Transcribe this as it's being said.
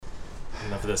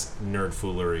Enough of this nerd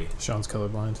foolery. Sean's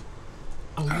colorblind.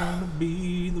 I wanna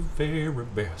be the very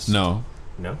best. No.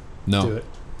 No? No. Do it.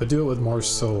 But do it with more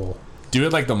soul. Do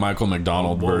it like the Michael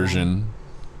McDonald version.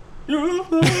 It's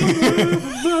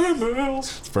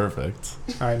perfect.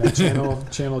 All right, now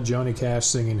channel Johnny Cash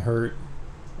singing "Hurt"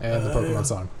 and the Pokemon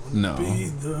song. No. Be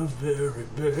the very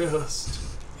best.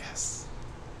 Yes.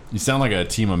 You sound like a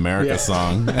Team America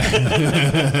song.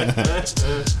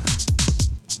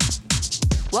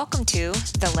 Welcome to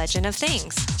The Legend of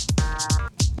Things,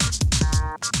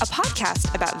 a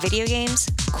podcast about video games,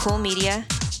 cool media,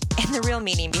 and the real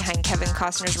meaning behind Kevin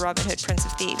Costner's Robin Hood Prince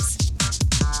of Thieves.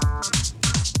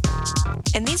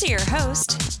 And these are your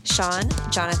hosts, Sean,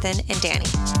 Jonathan, and Danny.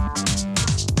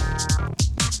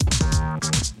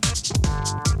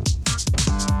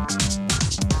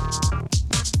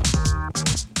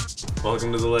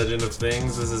 Welcome to The Legend of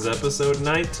Things. This is episode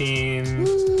 19.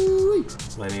 Woo-wee.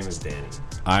 My name is Danny.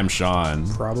 I'm Sean.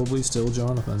 Probably still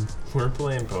Jonathan, We're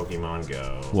playing Pokemon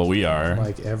Go. Well, we are.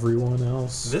 like everyone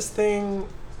else. This thing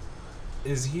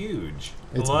is huge.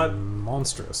 It's a lot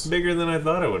monstrous. bigger than I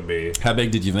thought it would be. How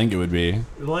big did you think it would be?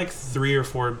 Like 3 or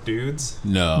 4 dudes.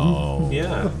 No.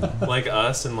 Yeah. Like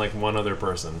us and like one other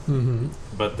person. Mm-hmm.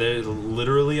 But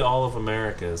literally all of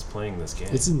America is playing this game.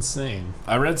 It's insane.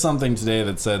 I read something today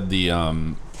that said the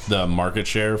market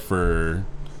share for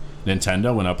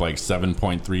Nintendo went up like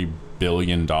 $7.3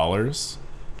 billion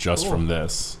just from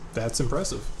this. That's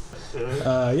impressive.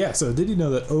 Yeah, so did you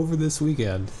know that over this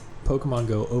weekend, Pokemon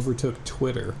Go overtook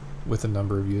Twitter with the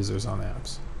number of users on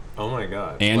apps? Oh my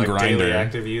god. And like Grindr. daily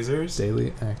active users?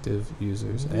 Daily active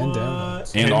users and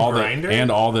downloads. And all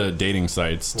Grindr? all the dating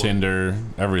sites, Tinder,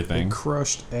 everything. It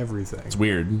crushed everything. It's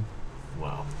weird.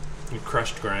 Wow. You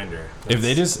crushed Grindr. If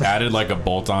they just added like a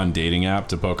bolt-on dating app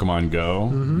to Pokemon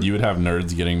Go, you would have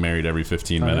nerds getting married every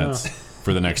 15 minutes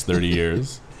for the next 30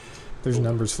 years. There's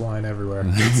numbers flying everywhere.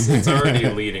 It's already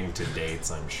leading to dates,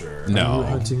 I'm sure. No. Are you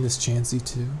hunting this Chansey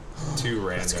too? 2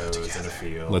 randos in a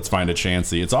field. Let's find a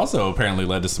Chansey. It's also apparently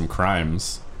led to some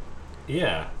crimes,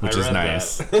 Yeah. which I is read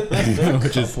nice. that.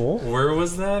 Which is, Full? Where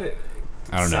was that?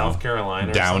 I don't know. South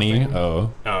Carolina or Downey. something?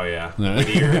 Oh. Oh, yeah.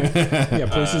 Whittier. Yeah,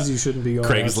 places you shouldn't be going.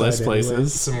 Craigslist outside places. anyway.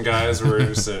 Some guys were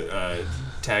just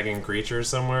tagging creatures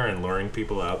somewhere and luring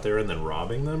people out there and then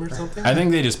robbing them or something. I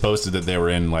think they just posted that they were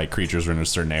in, like, creatures were in a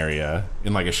certain area,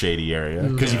 in, like, a shady area.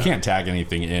 Because you can't tag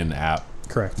anything in app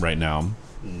Correct. right now.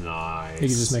 Nice. You can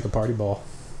just make a party ball.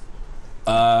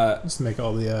 Just make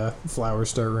all the flowers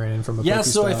start raining from the Yeah, Pokestop.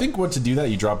 so I think what to do that,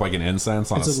 you drop, like, an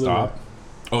incense on It's a a stop.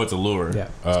 Oh, it's a lure. Yeah,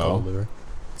 it's called a lure.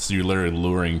 So you're literally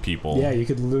luring people. Yeah, you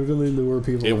could literally lure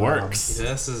people. It to rob. works.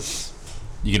 This is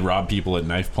You can rob people at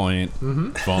knife point,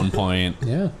 phone point,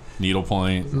 Yeah. needle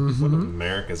point. what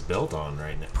America's built on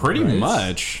right now. Pretty Right.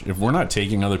 much. If we're not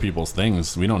taking other people's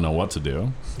things, we don't know what to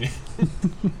do.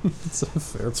 It's a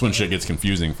fair. That's when shit gets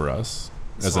confusing for us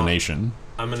as a nation.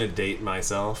 I'm going to date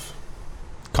myself.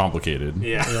 Complicated.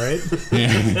 Yeah. Right? Yeah.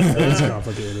 It's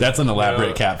complicated. That's an elaborate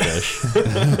No. catfish.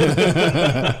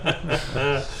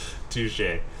 Touche.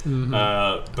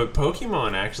 But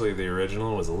Pokemon, actually, the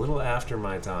original, was a little after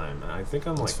my time. I think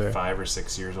I'm like fair. 5 or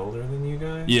 6 years older than you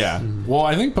guys. Yeah. Well,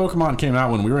 I think Pokemon came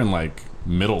out when we were in like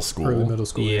middle school. early middle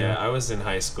school. Yeah, I was in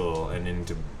high school and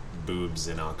into boobs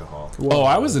and alcohol. Oh,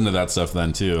 I was into that stuff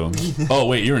then too. Oh,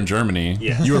 wait, you're in Germany.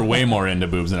 Yeah. You were way more into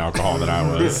boobs and alcohol than I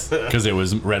was because it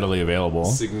was readily available.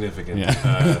 Significant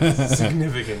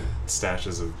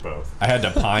stashes of both. I had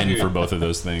to pine for both of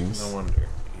those things. No wonder.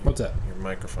 What's that? Your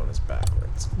microphone is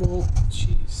backwards. Well,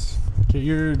 jeez. Get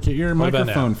your What about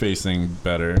microphone now? facing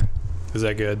better. Is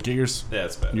that good? Get your Yeah,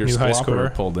 it's better. your New high squawper score?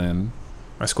 pulled in.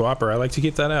 My squawper. I like to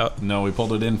keep that out. No, we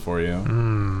pulled it in for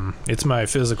you. It's my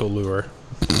physical lure.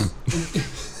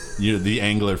 You're the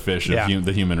anglerfish of Yeah.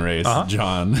 the human race, Uh-huh.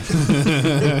 John.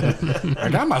 I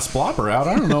got my splopper out.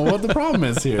 I don't know what the problem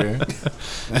is here.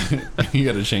 You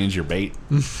got to change your bait.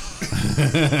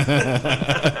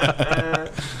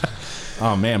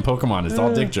 Oh man, Pokemon, it's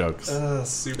all dick jokes.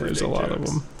 Super There's a dick lot jokes. of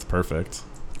them. It's perfect.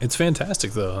 It's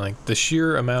fantastic though. Like the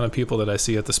sheer amount of people that I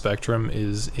see at the Spectrum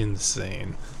is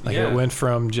insane. Like Yeah. it went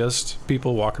from just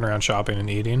people walking around shopping and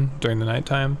eating during the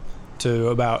nighttime to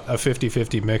about a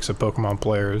 50-50 mix of Pokemon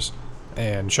players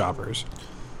and shoppers.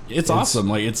 It's awesome.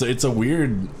 Like it's a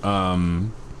weird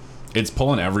it's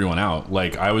pulling everyone out.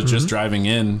 Like I was just driving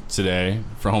in today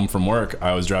home from work.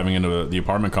 I was driving into the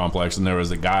apartment complex and there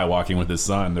was a guy walking with his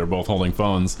son. They're both holding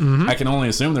phones. I can only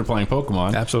assume they're playing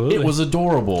Pokemon. Absolutely. It was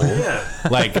adorable. Yeah.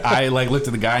 Like I looked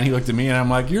at the guy and he looked at me and I'm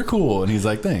like, "You're cool." And he's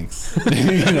like, "Thanks."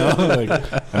 You know, like,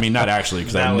 I mean, not actually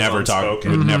because That I was never talk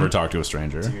unspoken. would never talk to a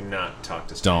stranger. Do not talk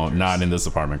to strangers. Don't, not in this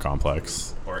apartment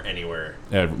complex. Or or anywhere.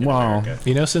 Well, America.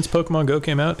 You know, since Pokemon Go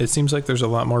came out, it seems like there's a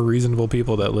lot more reasonable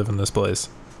people that live in this place.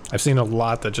 I've seen a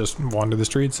lot that just wander the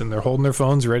streets and they're holding their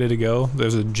phones ready to go.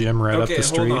 There's a gym right up the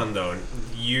street. Hold on though.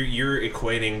 You're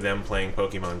equating them playing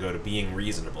Pokemon Go to being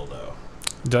reasonable though.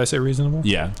 Did I say reasonable?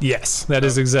 yeah. Yes, that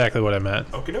is exactly what I meant.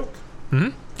 Okie doke. Mm-hmm.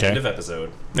 Okay. End of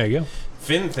episode. There you go.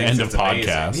 Finn thinks End it's of amazing.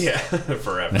 podcast. Yeah,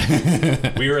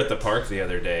 forever. We were at the park the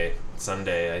other day,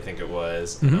 Sunday I think it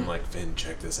was, and I'm like, Finn,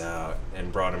 check this out,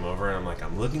 and brought him over, and I'm like,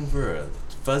 I'm looking for a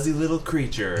fuzzy little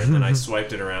creature, and then I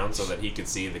swiped it around so that he could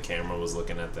see the camera was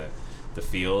looking at the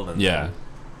field, and Yeah.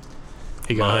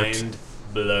 He got mind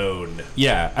blown.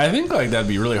 Yeah, I think like that'd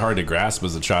be really hard to grasp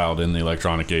as a child in the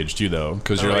electronic age too, though,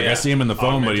 because you're Oh, like, yeah. I see him in the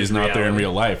phone, but Augmented he's not there in reality.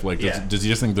 real life. Like, Yeah. does he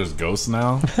just think there's ghosts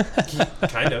now?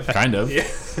 Kind of. Kind of. Yeah.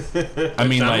 I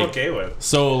mean, Which I'm like, okay with.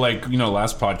 so like, you know,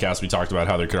 last podcast we talked about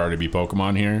how there could already be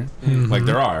Pokemon here. Like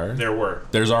there are.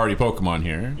 There's already Pokemon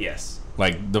here. Yes.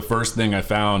 Like the first thing I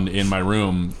found in my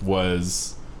room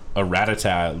was a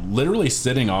Rattata literally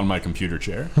sitting on my computer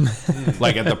chair,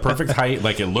 like at the perfect height,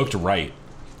 like it looked right,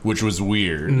 which was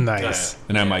weird. nice.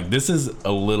 And I'm like, this is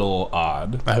a little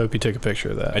odd. I hope you took a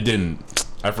picture of that. I didn't.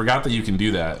 I forgot that you can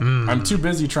do that. I'm too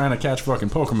busy trying to catch fucking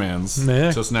Pokemons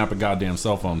Nah. to snap a goddamn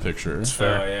cell phone picture.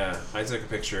 Fair. Oh yeah, I took a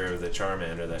picture of the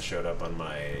Charmander that showed up on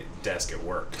my desk at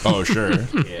work. Oh sure.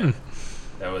 Yeah,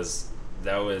 that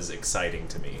was exciting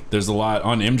to me. There's a lot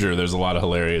on Imgur. There's a lot of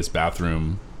hilarious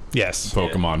bathroom Yes.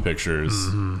 Pokemon pictures,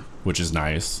 which is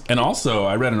nice. And also,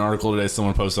 I read an article today.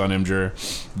 Someone posted on Imgur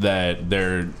that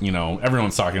they're, you know,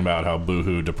 everyone's talking about how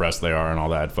boohoo depressed they are and all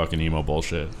that fucking emo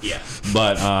bullshit. Yeah.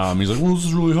 But he's like, well, this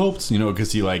has really helped, you know,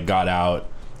 because he like got out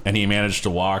and he managed to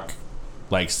walk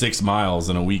like 6 miles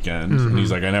in a weekend. And he's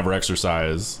like, I never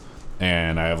exercise.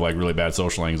 And I have like really bad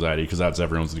social anxiety because that's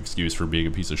everyone's excuse for being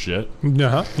a piece of shit.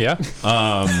 Uh-huh. Yeah.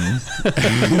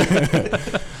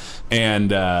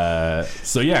 And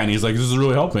so yeah, and he's like, this is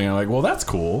really helping. I'm like, well, that's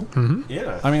cool.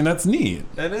 Yeah. I mean, that's neat.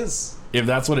 That is. If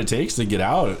that's what it takes to get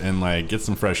out and like get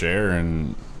some fresh air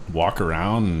and walk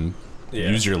around and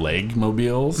use your leg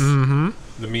mobiles.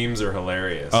 The memes are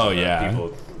hilarious. Oh, about yeah.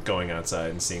 People going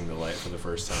outside and seeing the light for the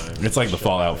first time. It's like the Shit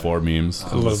Fallout that. 4 memes.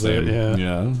 A little bit, yeah.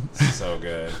 Yeah. So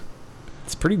good.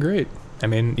 It's pretty great. I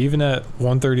mean, even at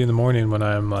 1:30 in the morning when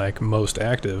I'm like most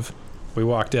active, we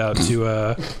walked out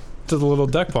to the little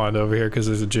duck pond over here because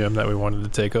there's a gym that we wanted to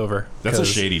take over. That's a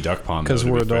shady duck pond. Because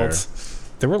though, we're to be fair. adults.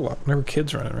 There were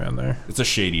kids running around there. It's a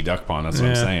shady duck pond. That's what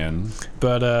I'm Yeah. saying.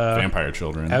 But Vampire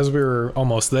children. as we were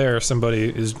almost there, somebody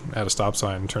is at a stop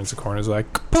sign and turns the corner and is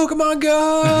like, Pokemon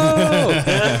Go!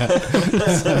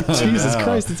 Jesus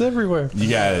Christ, it's everywhere.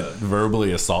 You got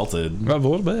verbally assaulted. A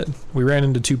little bit. We ran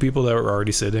into 2 people that were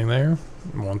already sitting there.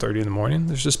 1:30 in the morning.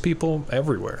 There's just people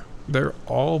everywhere. They're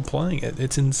all playing it.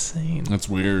 It's insane. That's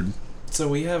weird. So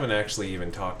we haven't actually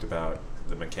even talked about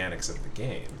the mechanics of the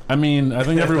game. I mean, I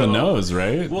think everyone knows,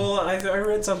 right? Well, I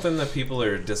read something that people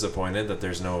are disappointed that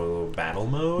there's no battle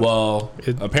mode. Well,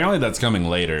 apparently that's coming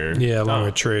later. Yeah, along Oh.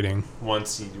 with trading.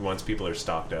 once people are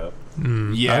stocked up.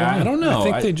 Yeah, I don't know. I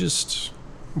think they just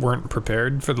weren't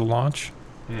prepared for the launch.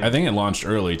 I think it launched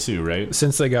early too, right?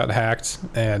 Since they got hacked,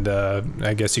 and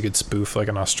I guess you could spoof like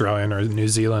an Australian or New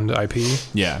Zealand IP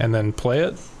Yeah. and then play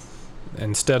it.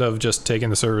 Instead of just taking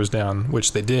the servers down,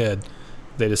 which they did,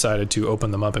 they decided to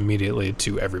open them up immediately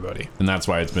to everybody. And that's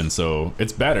why it's been so.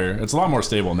 It's better. It's a lot more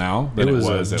stable now than it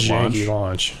was a at janky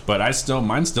launch. launch. But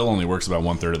mine still only works about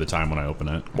 1/3 of the time when I open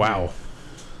it. Wow.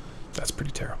 That's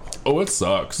pretty terrible. Oh, it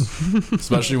sucks.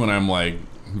 Especially when I'm like,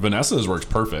 Vanessa's works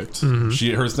perfect.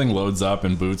 Her thing loads up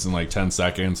and boots in like 10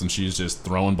 seconds, and she's just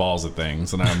throwing balls at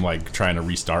things, and I'm like trying to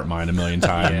restart mine a million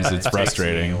times. Yeah, It's it takes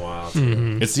frustrating. me a while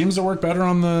too. It seems to work better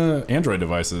on the Android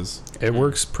devices. It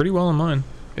works pretty well on mine.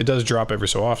 It does drop every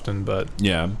so often, but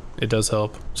Yeah. it does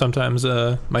help. Sometimes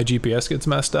my GPS gets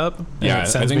messed up, and Yeah, it I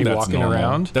sends think me that's walking normal.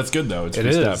 around. That's good though. It's It free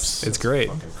is. steps. It's great.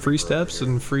 fucking Free creeper steps over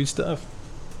here. and free stuff.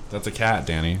 That's a cat,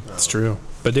 Danny. It's true.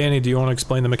 But Danny, do you want to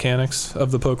explain the mechanics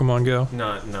of the Pokemon Go?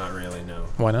 Not really. No,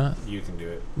 Why not? you can do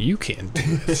it. You can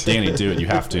do it. Danny, do it. You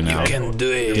have to now. do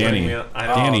it. Danny, Letting me- I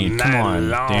don't- Danny, Oh, come night on,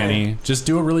 long. Danny. Just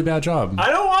do a really bad job. I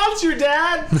don't want you,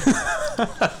 Dad.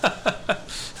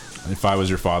 If I was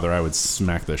your father, I would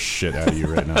smack the shit out of you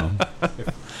right now.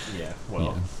 Yeah.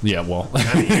 Well, Yeah, well.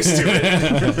 I'm used to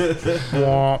it.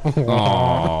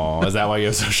 Oh, is that why you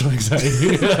have social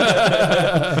anxiety? And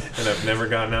I've never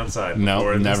gotten outside. No,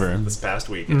 before never. This past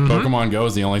weekend. Pokemon Go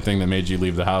is the only thing that made you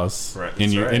leave the house Right,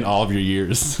 in that's right. in all of your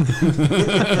years.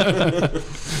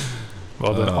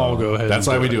 Well, then I'll go ahead. That's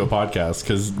and why we it. do a podcast,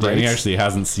 because Danny Right. actually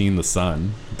hasn't seen the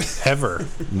sun. Ever.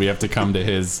 We have to come to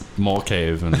his mole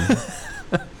cave and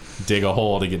dig a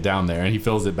hole to get down there, and he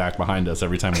fills it back behind us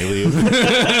every time we leave.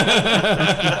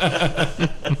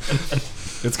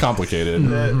 It's complicated.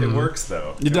 It works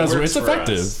though. It does. Works It's for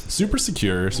effective. us. Super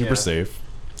secure. Super safe.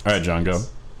 All right, John, go.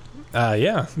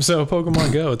 Yeah. So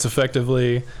Pokemon Go, it's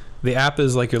effectively, the app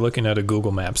is like you're looking at a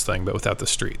Google Maps thing, but without the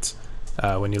streets.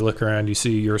 When you look around, you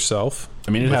see yourself.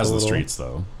 I mean, it with has a the little- streets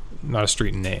though. Not a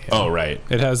street name. Oh, right.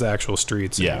 It has the actual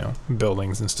streets. Yeah. And,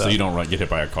 buildings and stuff. So you don't get hit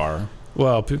by a car.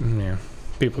 Well,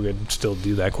 people could still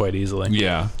do that quite easily.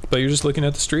 Yeah. But you're just looking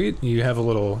at the street. You have a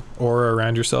little aura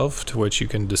around yourself to which you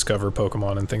can discover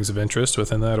Pokemon and things of interest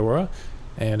within that aura.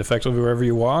 And effectively, wherever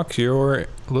you walk, your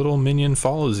little minion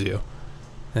follows you.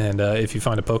 And if you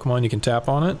find a Pokemon, you can tap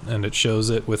on it, and it shows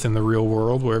it within the real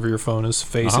world, wherever your phone is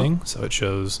facing. So it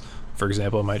shows, for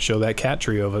example, it might show that cat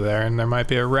tree over there, and there might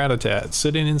be a Rattata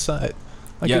sitting inside.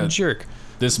 Like a jerk.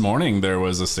 This morning, there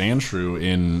was a Sandshrew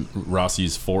in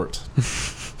Rossi's fort.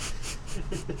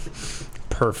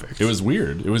 Perfect. It was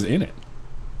weird. It was in it.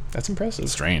 That's impressive.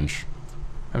 Strange.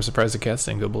 I'm surprised the cats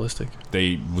didn't go ballistic.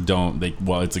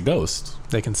 Well, it's a ghost.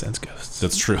 They can sense ghosts.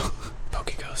 That's true.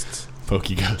 Poke ghosts.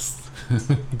 Pokey ghosts.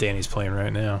 Danny's playing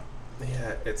right now.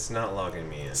 Yeah, it's not logging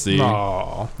me in. See,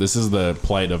 Aww. this is the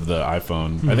plight of the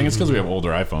iPhone. I think it's because we have older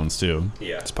iPhones too.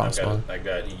 Yeah, It's possible. I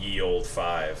got ye old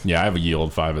 5. Yeah, I have a ye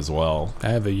old 5 as well. I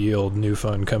have a yield new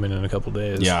phone coming in a couple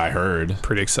days. Yeah, I heard.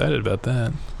 Pretty excited about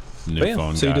that. New But yeah,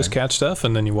 phone so guy. you just catch stuff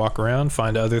and then you walk around,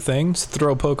 find other things,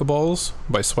 throw Pokeballs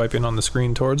by swiping on the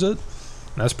screen towards it.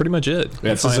 And that's pretty much it.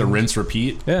 Yeah, it's just a rinse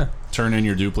repeat. Yeah. Turn in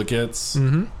your duplicates.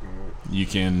 Mm-hmm. You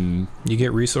can. You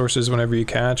get resources whenever you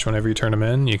catch, whenever you turn them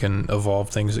in. You can evolve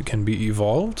things that can be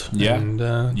evolved. Yeah. And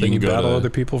can then you go battle to- other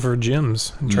people for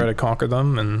gyms and try to conquer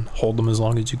them and hold them as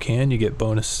long as you can. You get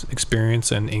bonus experience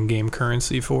and in-game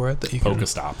currency for it that you can.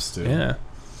 Pokestops too. Yeah.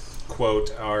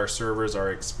 Quote, our servers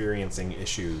are experiencing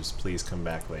issues. Please come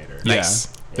back later. Nice.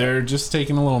 Yeah. They're just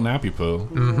taking a little nappy poo.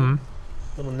 Mm-hmm.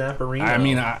 Little Naparino. I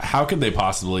mean, how could they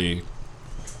possibly?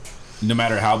 No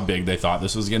matter how big they thought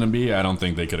this was going to be, I don't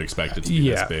think they could expect it to be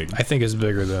this big. I think it's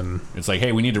bigger than It's like,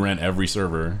 hey, we need to rent every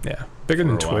server. bigger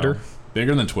than for a Twitter. while.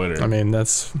 Bigger than Twitter. I mean,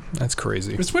 that's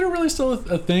crazy. Is Twitter really still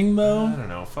a thing, though? I don't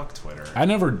know. Fuck Twitter. I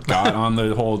never got on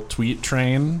the whole tweet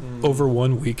train. Over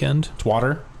one weekend.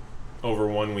 Twatter. Over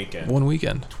one weekend. One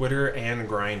weekend. Twitter and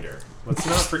Grindr. Let's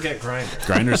not forget Grindr.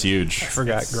 Grinder's huge.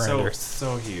 Forgot Grindr.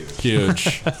 So huge.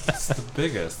 Huge. It's the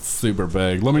biggest. Super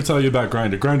big. Let me tell you about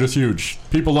Grindr. Grinder's huge.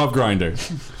 People love Grindr.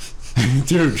 It's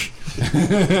huge.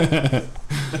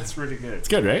 That's pretty good. It's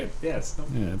good, right? Yes.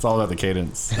 Yeah, it's all about the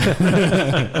cadence.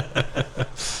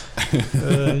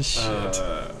 Shit.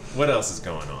 What else is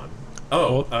going on?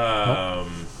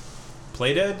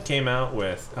 Playdead came out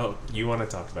with. Oh, you want to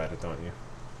talk about it, don't you?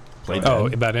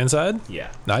 About Inside?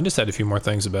 Yeah. No, I just had a few more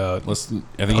things about. Listen,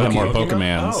 I think you have more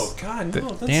Pokemans. Oh God, no!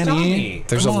 Don't Danny, stop me.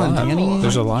 There's a lot.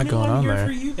 There's a lot going on I'm there. here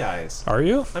for you guys. Are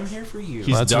you? I'm here for you. He's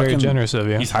Well, that's very ducking- generous of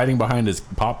you. He's hiding behind his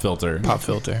pop filter. Pop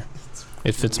filter.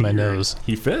 It fits my weird. nose.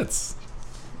 He fits.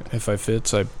 If I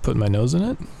fits, I put my nose in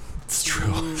it. It's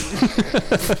true.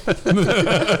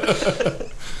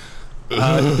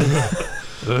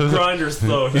 Grinder's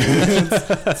slow here.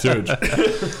 It's huge.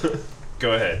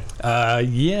 Go ahead.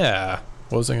 Yeah.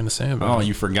 What was I going to say about Oh, it?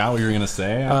 you forgot what you were gonna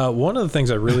say? One of the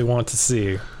things I really want to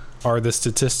see are the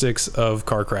statistics of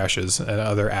car crashes and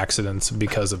other accidents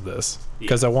because of this.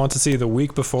 Because I want to see the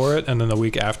week before it and then the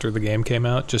week after the game came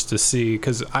out just to see,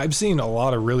 because I've seen a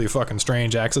lot of really fucking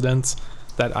strange accidents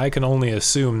that I can only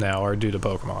assume now are due to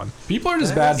Pokemon. People are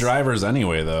just bad drivers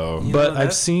anyway, though. Yeah, But I've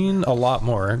that's- seen a lot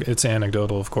more. It's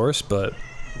anecdotal, of course, but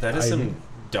That is some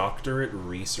doctorate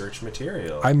research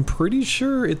material. I'm pretty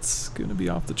sure it's going to be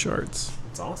off the charts.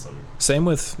 It's awesome. Same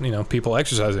with, people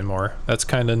exercising more. That's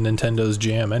kind of Nintendo's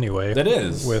jam anyway. That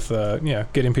is. With,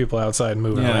 getting people outside and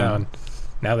moving Yeah. around.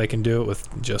 Now they can do it with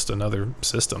just another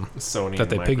system. Sony That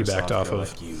they and piggybacked Microsoft off are of.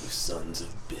 Like, you sons of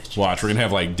bitches. Watch, we're gonna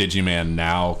have like Digimon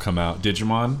Now come out.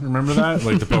 Digimon, remember that?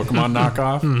 Like the Pokemon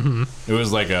knockoff. Mm-hmm. It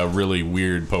was like a really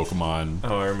weird Pokemon.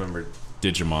 Oh, I remember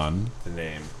Digimon. the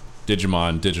name.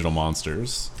 Digimon Digital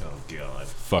Monsters. Oh God.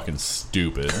 Fucking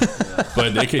stupid.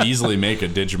 But they could easily make a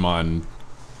Digimon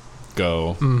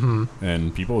Go,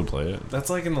 and people would play it. That's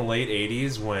like in the late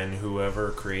 80s when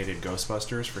whoever created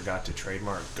Ghostbusters forgot to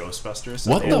trademark Ghostbusters.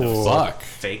 So What they the had fuck?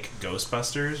 Fake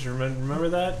Ghostbusters. Remember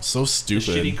that? So The stupid.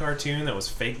 shitty cartoon that was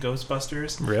fake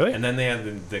Ghostbusters. Really? And then they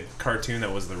had the cartoon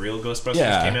that was the real Ghostbusters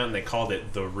Yeah. came out and they called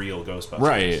it the real Ghostbusters.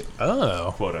 Right.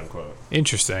 Oh, Quote unquote.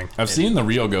 interesting. I've seen the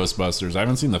real Ghostbusters. I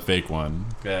haven't seen the fake one.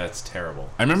 That's terrible.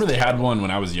 I remember they had one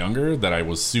when I was younger that I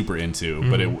was super into,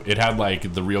 but it had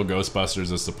like the real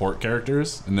Ghostbusters as support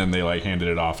characters, and then they like handed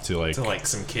it off to like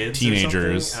some kids,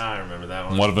 teenagers. I remember that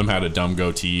one. One of them had a dumb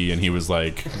goatee, and he was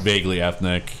like vaguely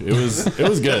ethnic. It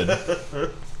was good.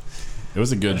 It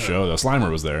was a good show though.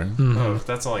 Slimer was there. Oh,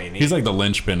 that's all you need. He's like the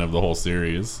linchpin of the whole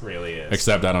series. Really is.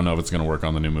 Except I don't know if it's gonna work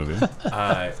on the new movie.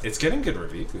 It's getting good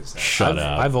reviews. Shut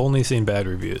up. I've only seen bad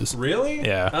reviews. Really?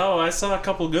 Yeah. Oh, I saw a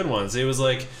couple good ones. It was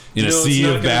like In a sea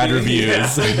of bad reviews.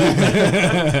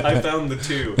 Yeah. I found the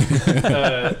two.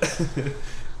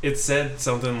 It said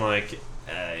something like,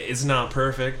 "It's not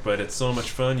perfect, but it's so much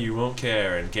fun you won't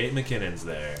care." And Kate McKinnon's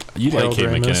there. You like Harold Kate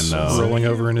Ramis McKinnon though. rolling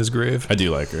over in his grave. I do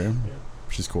like her.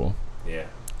 She's cool. Yeah.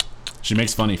 She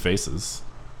makes funny faces.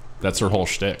 That's her whole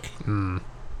shtick.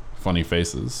 Funny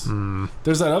faces.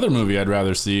 There's that other movie I'd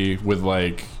rather see with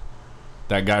like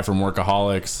that guy from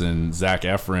Workaholics and Zac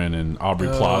Efron and Aubrey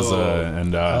Plaza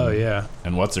and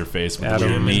and what's her face with the Adam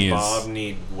weird Jim and knees. Bob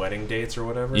need wedding dates or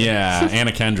whatever. Yeah,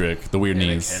 Anna Kendrick, the weird Anna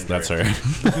knees. Kendrick. That's her.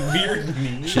 Weird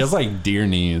knees. She has like deer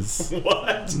knees.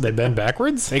 What? They bend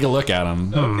backwards? Take a look at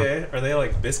them. Okay. Are they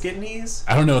like biscuit knees?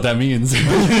 I don't know what that means.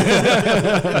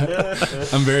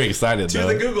 I'm very excited To though.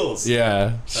 the Googles.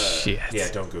 Yeah. Shit.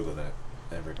 Yeah, don't Google that.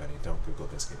 Everybody, don't Google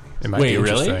biscuit knees. It might Wait, be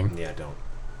really? interesting. Yeah, don't.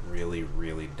 Really,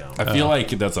 really don't. I feel like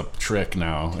that's a trick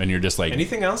now, and you're just like,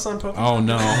 Anything else on Pokemon? oh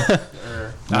no.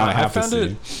 Or- Now I have to found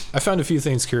see. I found a few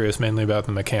things curious, mainly about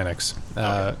the mechanics.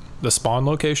 The spawn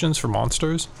locations for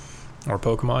monsters, or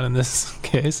Pokemon in this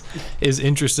case, is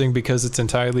interesting because it's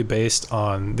entirely based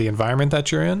on the environment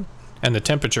that you're in and the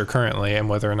temperature currently and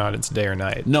whether or not it's day or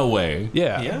night. No way.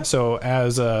 Yeah. So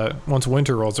as once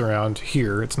winter rolls around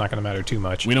here, it's not going to matter too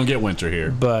much. We don't get winter here.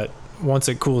 But once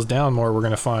it cools down more, we're going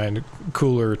to find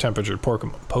cooler temperatured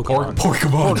Pokemon. Pokemon.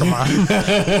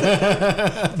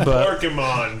 But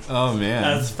Pokemon. Oh man.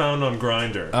 As found on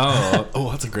Grindr. Oh,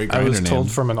 that's a great I Grindr was name.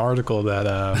 told from an article that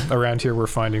around here we're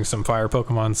finding some fire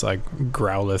Pokemons like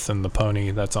Growlithe and the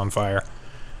pony that's on fire.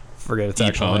 Forget its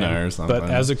actual Epona name. or something. But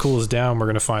as it cools down, we're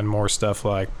going to find more stuff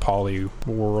like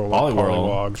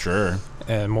Poliwag, sure.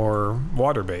 and more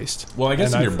water-based. Well, I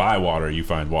guess And if you're by water, you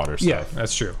find water stuff. Yeah,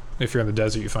 that's true. If you're in the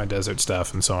desert, you find desert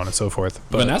stuff and so on and so forth.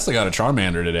 But Vanessa got a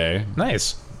Charmander today,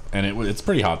 nice. and it's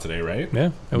pretty hot today, right? Yeah,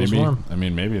 it was maybe, warm. I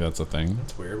mean, maybe that's a thing.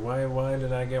 That's weird. Why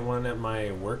did I get one at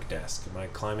my work desk, my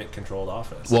climate-controlled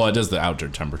office? Well, it does the outdoor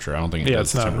temperature. I don't think it Yeah, does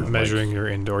it's not temperature, measuring your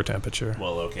indoor temperature.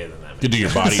 Well, okay, then that You makes do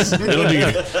your body's.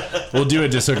 We'll do it.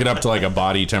 Just hook it up to like a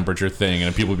body temperature thing,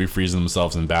 and people will be freezing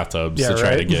themselves in bathtubs to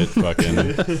try to get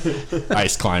fucking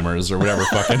ice climbers or whatever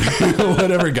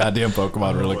whatever goddamn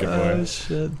Pokemon we're looking for.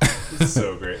 Shit. This is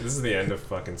so great. This is the end of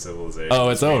fucking civilization. Oh,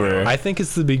 it's over. I think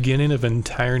it's the beginning of an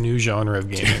entire new genre of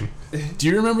gaming. Do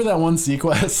you remember that one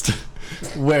Sequest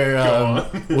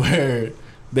where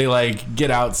they like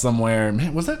get out somewhere?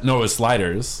 Man, was that? No, it was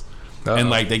Sliders. And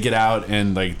like they get out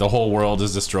and like the whole world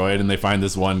is destroyed, and they find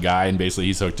this one guy, and basically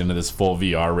he's hooked into this full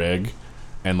VR rig,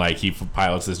 and like he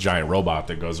pilots this giant robot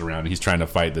that goes around. And he's trying to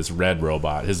fight this red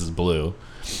robot. His is blue.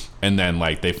 And then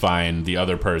like they find the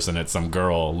other person, it's some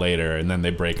girl later, and then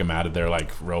they break them out of their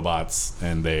like robots,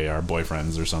 and they are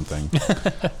boyfriends or something.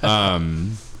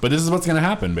 But this is what's gonna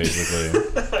happen basically.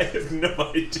 I have no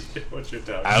idea what you're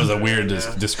talking about. That was a weird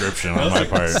description on my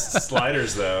part.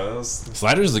 Sliders, though. That was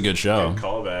Sliders is a good show. a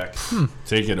callback.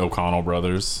 Take it, O'Connell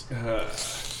brothers.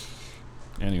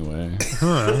 Anyway,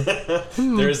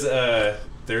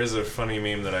 There's a funny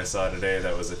meme that I saw today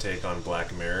that was a take on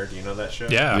Black Mirror. Do you know that show?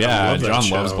 Yeah, I yeah, love that John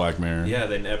show. loves Black Mirror. Yeah,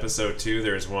 then episode 2,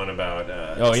 there's one about...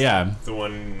 Oh yeah, the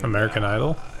one... American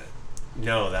Idol.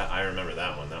 No, that I remember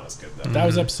that one. That was good, though. that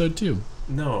was episode 2.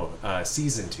 No,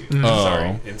 season 2. Oh.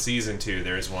 Sorry. In season 2,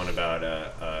 there's one about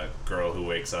a girl who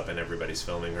wakes up and everybody's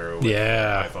filming her with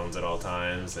Yeah. iPhones at all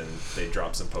times, and they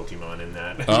drop some Pokemon in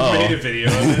that. Oh. Made a video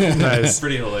of it. Nice. It's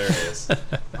pretty hilarious.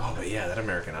 Oh, but yeah, that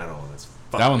American Idol one is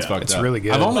fucked That one's up. fucked It's up. really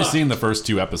good. I've only seen the first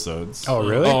 2 episodes. Oh,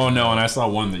 really? Oh no, and I saw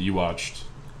one that you watched.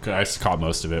 'Cause I caught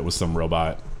most of it with some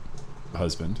robot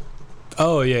husband.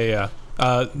 Oh, yeah.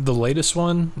 The latest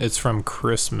one, it's from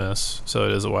Christmas, so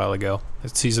it is a while ago.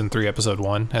 It's season 3, episode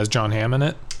 1. Has John Hamm in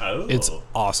it. Oh. It's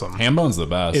awesome. Hambone's the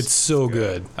best. It's so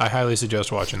good. I highly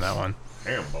suggest watching that one.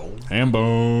 Hambone.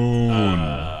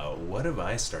 Hambone. What have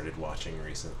I started watching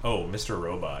recently? Oh, Mr.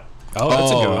 Robot. Oh,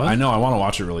 that's a good one. I know. I want to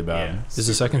watch it really bad. Yeah. Is the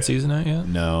super second good. season out yet?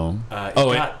 No.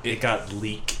 It got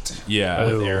leaked. Yeah.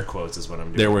 With Oh. air quotes is what I'm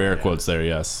doing. There were air Yeah. quotes there.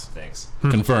 Yes. Thanks.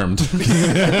 Confirmed.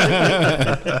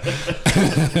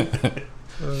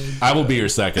 I will be your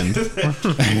second.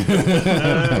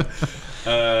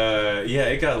 Yeah,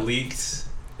 it got leaked,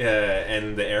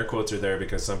 and the air quotes are there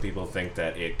because some people think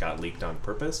that it got leaked on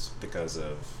purpose because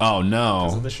of Oh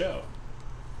no. the show.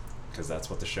 because that's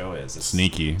what the show is. It's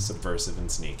sneaky, subversive,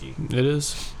 and sneaky. It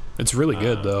is. It's really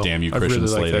good though. Damn you, I Christian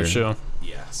really like Slater. that show.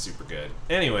 Yeah, super good.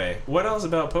 Anyway, what else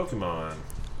about Pokemon?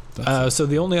 So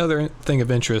the only other thing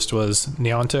of interest was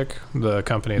Niantic, the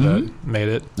company that made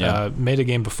it, made a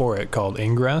game before it called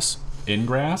Ingress.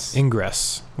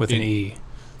 Ingress with an E.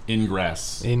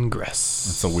 Ingress.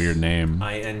 That's a weird name.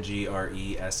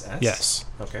 Ingress? Yes.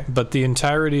 Okay. But the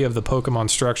entirety of the Pokemon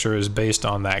structure is based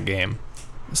on that game.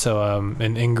 So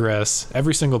in Ingress,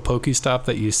 every single Pokestop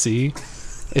that you see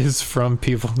is from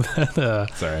people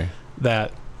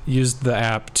that used the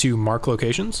app to mark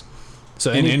locations.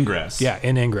 So in Ingress? Yeah,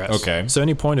 in Ingress. Okay. So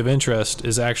any point of interest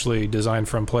is actually designed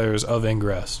from players of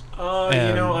Ingress.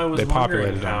 I was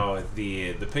wondering how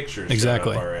the pictures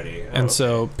exactly showed up already. And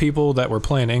so people that were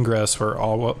playing Ingress were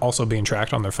also being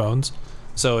tracked on their phones.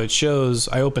 So it shows,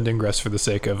 I opened Ingress for the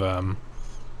sake of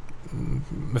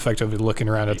effectively looking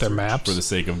around at their maps. For the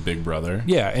sake of Big Brother.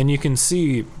 Yeah, and you can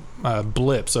see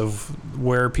blips of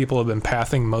where people have been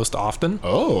pathing most often.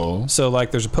 Oh. So like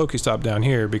there's a Pokestop down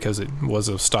here because it was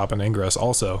a stop in Ingress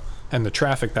also, and the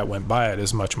traffic that went by it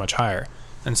is much, much higher.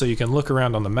 And so you can look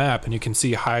around on the map and you can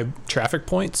see high traffic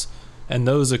points, and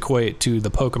those equate to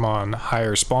the Pokemon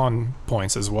higher spawn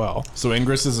points as well. So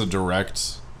Ingress is a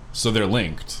direct... So they're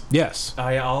linked. Yes.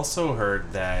 I also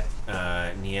heard that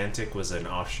Niantic was an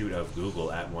offshoot of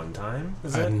Google at one time.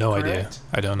 Is I have that no correct? idea.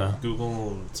 I don't know.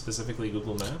 Google, specifically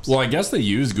Google Maps? Well, I guess they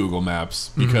use Google Maps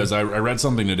because I read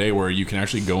something today where you can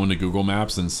actually go into Google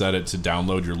Maps and set it to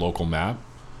download your local map.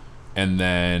 And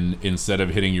then instead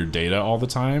of hitting your data all the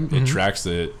time, it tracks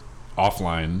it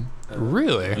offline.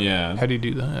 Really? Yeah. How do you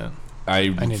do that?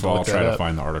 I'll try to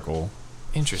find the article.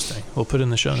 Interesting. We'll put it in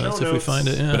the show notes if we find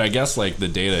it. Yeah. But I guess like the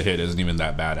data hit isn't even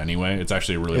that bad anyway. It's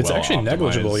actually it's actually optimized.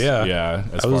 negligible. Yeah. Yeah.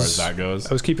 As far as that goes,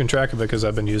 I was keeping track of it because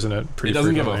I've been using it pretty. It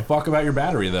doesn't frequently. give a fuck about your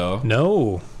battery though.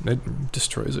 No, it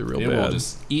destroys it real bad. It will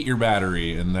just eat your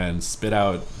battery and then spit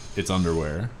out its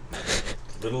underwear.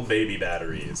 Little baby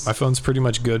batteries. My phone's pretty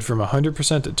much good from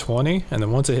 100% to 20, and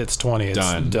then once it hits 20,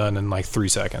 it's done in like 3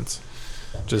 seconds.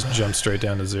 Just jump straight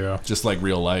down to 0. Just like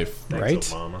real life.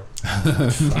 Thanks, right?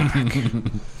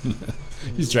 Obama.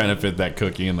 He's trying to fit that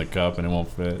cookie in the cup and it won't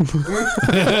fit.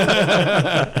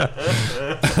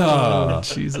 Oh,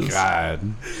 Jesus.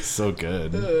 God. So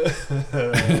good.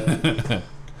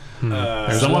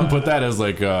 Someone put that as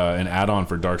like an add-on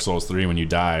for Dark Souls 3 when you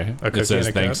die. It says,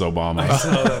 "Thanks, Obama." I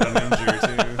saw that on Injure,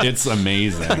 too. It's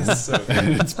amazing. It's so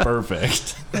good. It's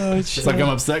perfect. It's like I'm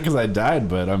upset because I died,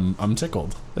 but I'm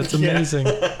tickled. That's amazing.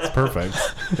 It's perfect.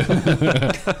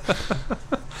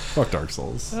 Fuck Dark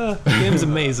Souls. The game's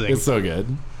amazing. It's so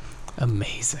good.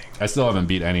 Amazing. I still haven't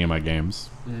beat any of my games.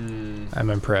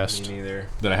 I'm impressed. Me neither.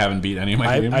 That I haven't beat any of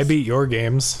my games. I beat your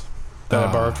games that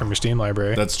I borrowed from your Steam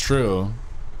library. That's true.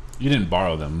 You didn't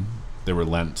borrow them. They were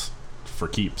lent for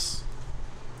keeps.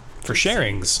 For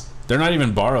sharings. They're not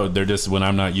even borrowed. They're just when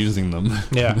I'm not using them.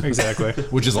 Yeah, exactly.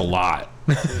 Which is a lot.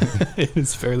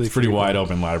 It's fairly It's pretty wide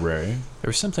open library. There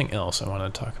was something else I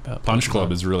wanted to talk about. Punch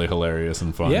Club is really hilarious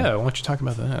and fun. Yeah, why don't you talk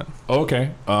about that? Oh,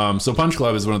 okay. So Punch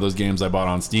Club is one of those games I bought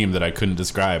on Steam that I couldn't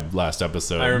describe last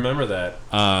episode. I remember that.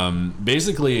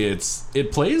 Basically,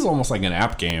 it plays almost like an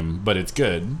app game, but it's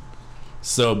good.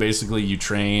 So basically, you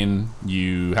train.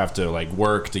 You have to like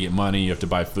work to get money. You have to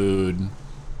buy food.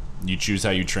 You choose how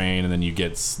you train, and then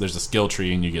there's a skill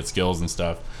tree, and you get skills and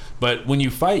stuff. But when you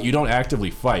fight, you don't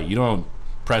actively fight. You don't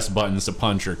press buttons to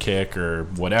punch or kick or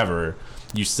whatever.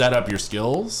 You set up your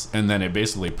skills, and then it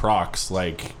basically procs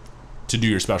like to do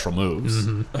your special moves.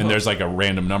 Mm-hmm. And there's like a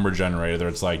random number generator that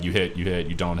it's like you hit,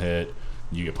 you don't hit,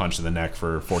 you get punched in the neck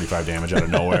for 45 damage out of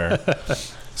nowhere.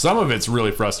 Some of it's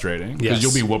really frustrating because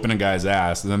you'll be whooping a guy's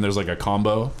ass, and then there's like a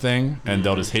combo thing, and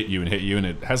they'll just hit you, and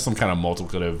it has some kind of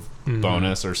multiplicative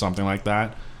bonus or something like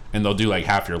that, and they'll do like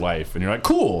half your life, and you're like,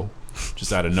 cool,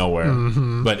 just out of nowhere.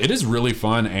 But it is really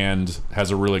fun and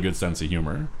has a really good sense of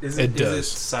humor. Is it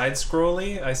side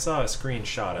scrolly? I saw a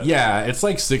screenshot of it. Yeah, it's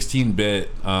like 16-bit.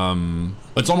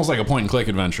 It's almost like a point and click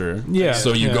adventure. Yeah.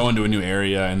 So you go into a new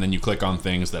area, and then you click on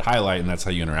things that highlight, and that's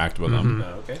how you interact with them.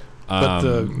 Oh, okay. But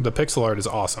the pixel art is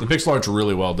awesome. The pixel art's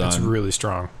really well done. It's really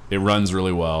strong. It runs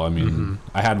really well. I mean,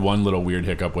 I had one little weird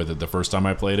hiccup with it the first time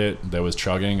I played it that was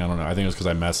chugging. I don't know. I think it was because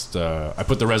I messed... I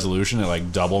put the resolution at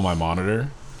like double my monitor.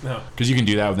 No. Because you can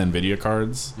do that with NVIDIA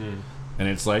cards. And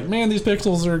it's like, man, these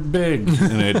pixels are big.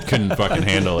 And it couldn't fucking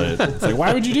handle it. It's like,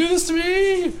 why would you do this to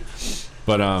me?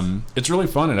 But it's really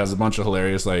fun. It has a bunch of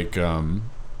hilarious like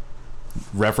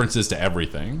references to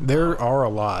everything. There are a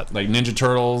lot. Like Ninja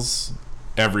Turtles...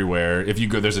 everywhere. If you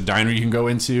go, there's a diner you can go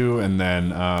into, and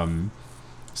then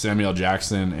Samuel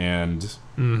Jackson and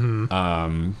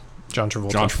John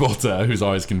Travolta, who's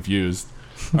always confused,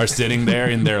 are sitting there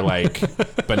in their like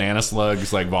banana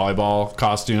slugs, like volleyball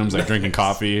costumes, like drinking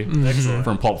coffee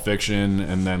from Pulp Fiction,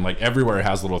 and then like everywhere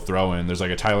has a little throw-in. There's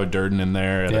like a Tyler Durden in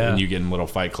there, and you get a little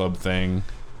Fight Club thing.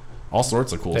 All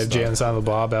sorts of cool stuff. They have Jay and Silent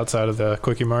Bob outside of the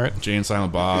Quickie Mart. Jay and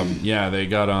Silent Bob. Yeah, they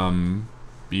got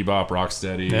Bebop,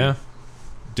 Rocksteady. Yeah.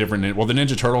 Different. Well, the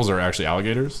Ninja Turtles are actually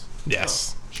alligators.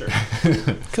 Yes. Oh, sure.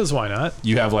 Because why not?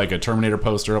 You have like a Terminator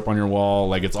poster up on your wall.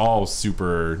 Like it's all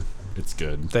super. It's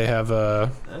good. They have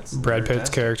Brad Pitt's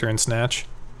character in Snatch.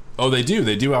 Oh, they do.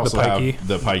 They do also have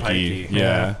the Pikey.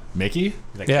 Yeah. Mickey?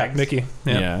 Mickey.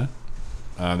 Yeah.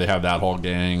 They have that whole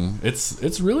gang.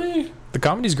 It's really... The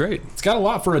comedy's great. It's got a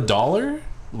lot for $1.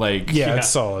 Like it's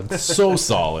solid. So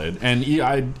solid. And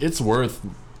it's worth...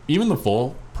 Even the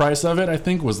full price of it, I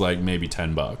think, was like maybe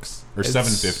 $10 or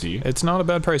 $7.50. It's not a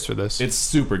bad price for this. It's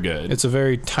super good. It's a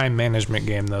very time management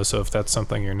game, though, so if that's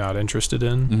something you're not interested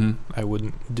in, I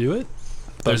wouldn't do it.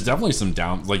 But there's definitely some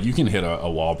down... Like, you can hit a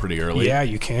wall pretty early. Yeah,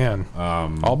 you can.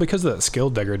 All because of that skill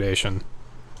degradation.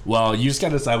 Well, you just got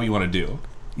to decide what you want to do.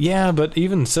 Yeah, but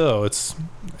even so, it's...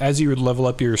 As you would level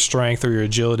up your strength or your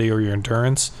agility or your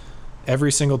endurance,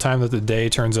 every single time that the day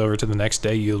turns over to the next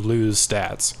day, you lose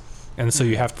stats. And so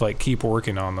you have to like keep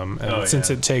working on them. And since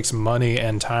it takes money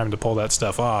and time to pull that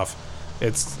stuff off,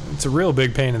 it's a real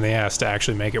big pain in the ass to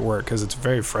actually make it work because it's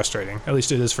very frustrating. At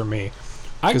least it is for me.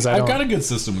 I've got a good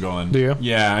system going. Do you?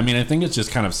 Yeah, I mean, I think it's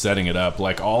just kind of setting it up.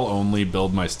 Like, I'll only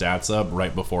build my stats up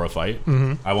right before a fight.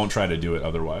 I won't try to do it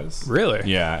otherwise. Really?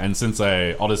 Yeah, and since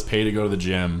I'll just pay to go to the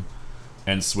gym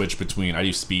and switch between... I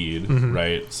do speed,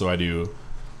 right? So I do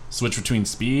switch between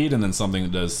speed and then something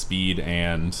that does speed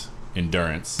and...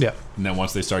 endurance. Yeah. And then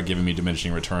once they start giving me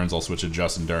diminishing returns, I'll switch to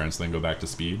just endurance, then go back to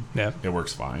speed. Yeah. It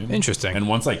works fine. Interesting. And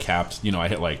once I capped, I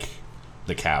hit like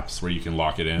the caps where you can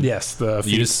lock it in. Yes. You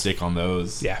just stick on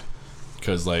those. Yeah.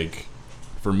 Because like,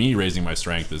 for me, raising my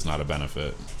strength is not a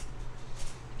benefit.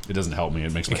 It doesn't help me.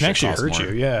 It makes my shit cost more. It can actually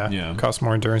hurt you. Yeah. Yeah. It costs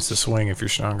more endurance to swing if you're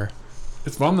stronger.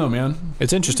 It's fun though, man.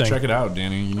 It's interesting. Check it out,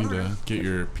 Danny. You need to get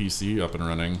your PC up and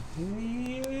running.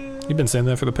 You've been saying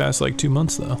that for the past like 2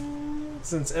 months though.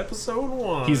 Since episode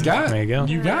 1. There you go.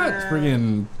 You got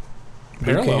friggin'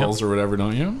 parallels or whatever,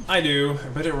 don't you? I do,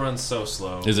 but it runs so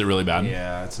slow. Is it really bad?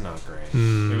 Yeah, it's not great.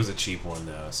 It was a cheap one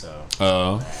though, so.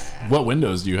 Oh. What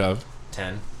Windows do you have?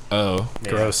 10. Oh. Yeah.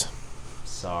 Gross.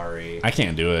 Sorry. I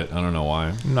can't do it. I don't know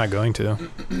why. I'm not going to.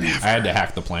 I had to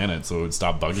hack the planet so it would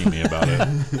stop bugging me about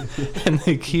it. And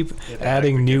they keep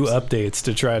adding new updates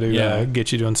to try to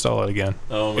get you to install it again.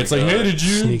 Oh my It's God. like, hey, did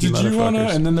you want to?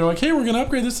 motherfuckers. And then they're like, hey, we're going to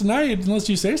upgrade this tonight unless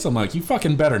you say something. Like, you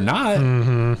fucking better not.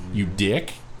 You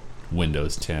dick.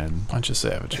 Windows 10. Bunch of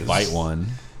savages. Fight one.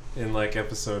 In like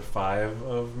episode 5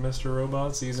 of Mr.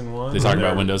 Robot season 1. They talk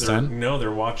about Windows 10? No, they're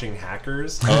watching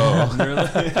Hackers. Oh. And they're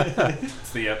like, it's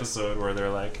the episode where they're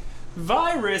like,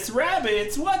 virus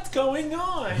rabbits, what's going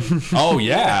on? Oh,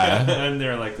 yeah. And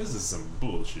they're like, this is some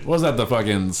bullshit. Was that the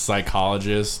fucking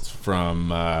psychologist from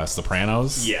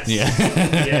Sopranos? Yes. Yeah.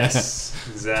 Yes,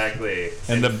 exactly.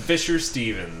 And And the Fisher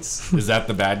Stevens. Is that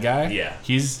the bad guy? Yeah.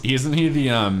 Isn't he the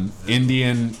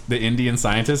Indian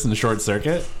scientist in the Short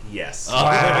Circuit? Yes.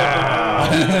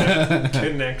 Ah.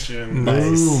 Connection.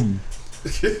 Boom.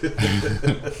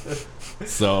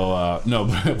 So no,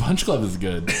 Punch Club is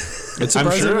good. It's I'm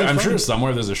surprisingly sure fun.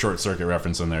 somewhere there's a Short Circuit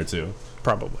reference in there too.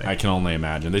 Probably. I can only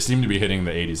imagine. They seem to be hitting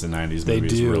the 80s and 90s They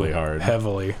movies do really hard.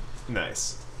 heavily.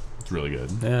 Nice. It's really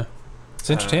good. Yeah. It's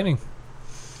entertaining.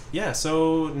 Yeah,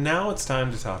 so now it's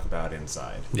time to talk about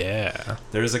Inside. Yeah.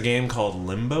 There's a game called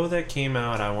Limbo that came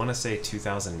out, I want to say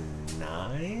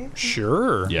 2009?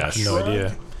 Sure. Yeah, I have no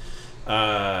idea.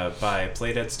 By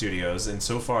Playdead Studios, and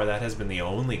so far that has been the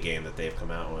only game that they've come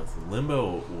out with.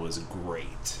 Limbo was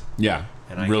great, Yeah,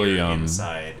 and I really. hear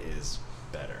Inside is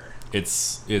better.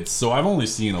 It's so I've only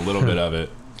seen a little bit of it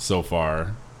so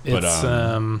far, but It's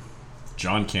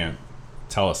John can't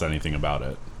tell us anything about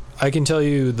it. I can tell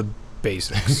you the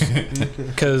basics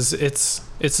because it's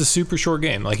a super short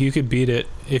game. Like you could beat it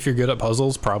if you're good at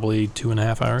puzzles, probably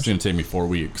 2.5 hours. It's gonna take me 4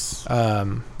 weeks.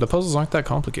 The puzzles aren't that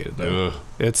complicated though. Ugh,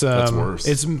 It's that's worse.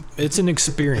 It's an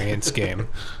experience game,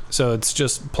 so it's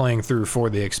just playing through for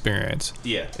the experience.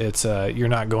 Yeah. It's you're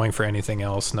not going for anything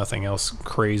else. Nothing else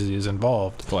crazy is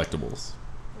involved. Collectibles.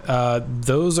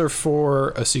 Those are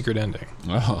for a secret ending,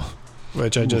 Oh,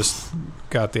 which I just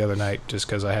got the other night just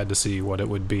because I had to see what it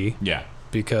would be. yeah.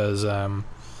 Because the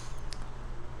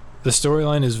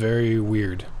storyline is very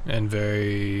weird and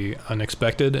very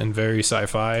unexpected and very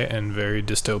sci-fi and very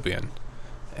dystopian,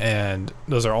 and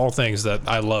those are all things that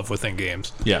I love within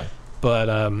games. Yeah. But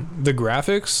the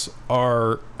graphics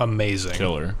are amazing.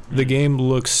 Killer. The game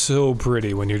looks so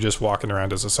pretty when you're just walking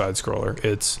around as a side scroller.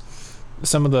 It's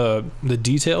some of the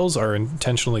details are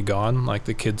intentionally gone. Like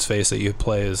the kid's face that you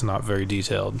play is not very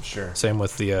detailed. Sure. Same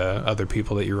with the other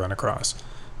people that you run across.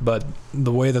 But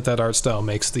the way that art style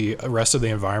makes the rest of the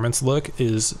environments look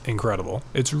is incredible.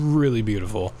 It's really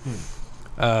beautiful.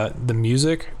 The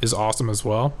music is awesome as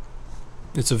well.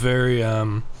 It's a very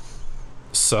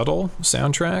subtle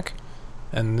soundtrack.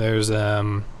 And there's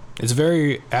it's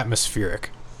very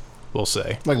atmospheric, we'll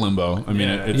say. Like Limbo. I mean,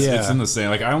 Yeah. it's in the same.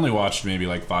 Like I only watched maybe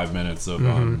like 5 minutes of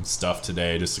stuff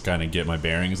today just to kind of get my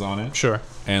bearings on it. Sure.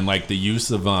 And like the use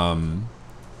of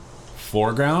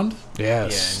foreground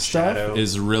Yes. stuff Shadow.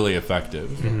 is really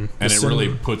effective, and The it really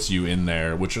puts you in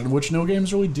there, which no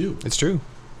games really do. It's true.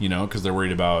 You know, because they're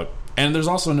worried about, and there's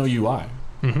also no UI.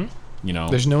 You know,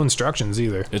 There's no instructions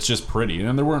either. it's just pretty,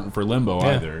 and there weren't for Limbo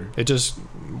either. It just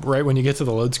right when you get to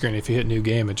the load screen, if you hit new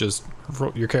game, it just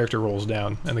your character rolls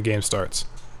down and the game starts,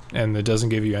 and it doesn't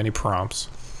give you any prompts.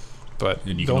 But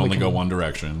And you the can only go one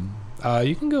direction.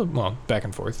 You can go back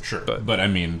and forth. Sure, but but I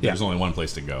mean, there's only one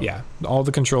place to go. yeah, all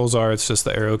the controls are it's just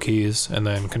the arrow keys and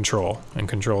then control, and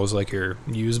control is like your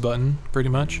use button pretty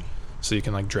much, so you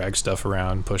can like drag stuff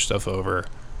around, push stuff over,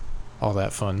 all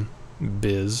that fun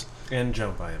biz. And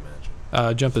jump, I imagine.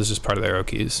 Jump is just part of the arrow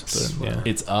keys. But, yeah.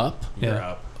 It's up. You're Yeah.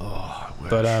 up. Oh, I wish.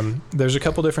 But there's a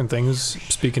couple different things.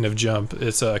 Speaking of jump,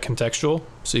 it's contextual,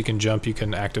 so you can jump. You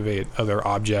can activate other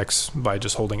objects by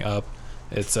just holding up.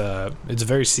 It's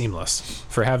very seamless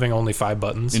for having only 5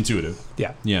 buttons. Intuitive.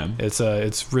 Yeah, Yeah.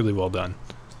 it's really well done.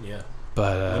 Yeah.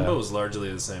 But Limbo was largely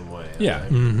the same way. Yeah.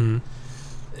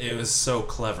 It was so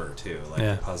clever too. Like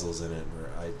Yeah. the puzzles in it.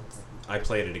 I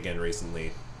played it again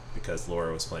recently because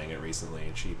Laura was playing it recently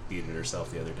and she beat it herself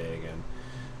the other day again.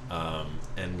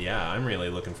 And yeah, I'm really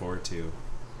looking forward to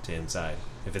Inside.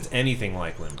 If it's anything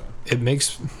like Limbo. it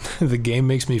makes the game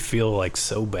makes me feel like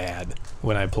so bad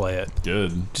when I play it,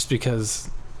 Good. just because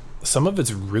some of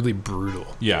it's really brutal.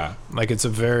 Yeah. Like it's a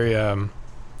very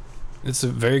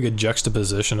good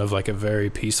juxtaposition of like a very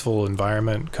peaceful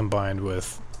environment combined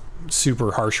with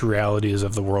super harsh realities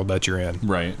of the world that you're in.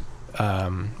 Right.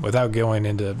 Without going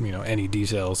into any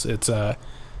details, it's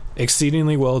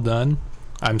exceedingly well done.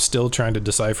 I'm still trying to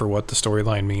decipher what the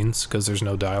storyline means because there's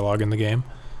no dialogue in the game.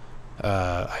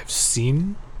 I've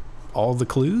seen all the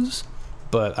clues,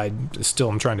 but I'm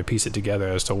trying to piece it together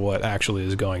as to what actually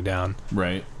is going down.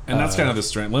 Right. And that's kind of the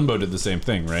strength. Limbo did the same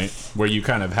thing, right? Where you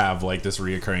kind of have like this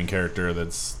reoccurring character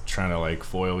that's trying to like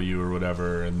foil you or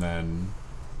whatever, and then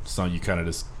so you kind of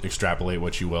just extrapolate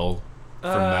what you will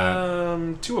from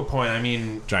that. To a point. I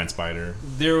mean, Giant spider.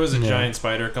 there was a giant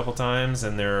spider a couple times,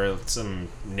 and there are some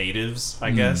natives,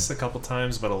 I guess, a couple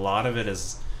times, but a lot of it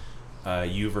is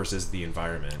you versus the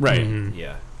environment. Right.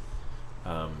 Yeah.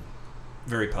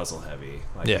 Very puzzle heavy,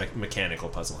 like mechanical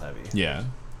puzzle heavy. Yeah.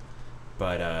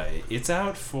 But it's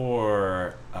out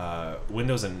for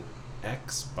Windows and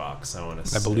Xbox, I want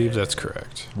to say. I believe that's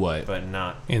correct. What? But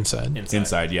not Inside.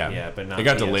 Inside, yeah. Yeah, but not It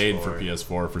got PS4. delayed for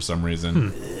PS4 for some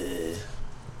reason.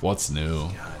 What's new?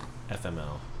 God,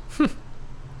 FML.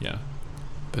 Yeah.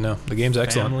 But no, the game's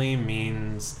excellent. Family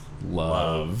means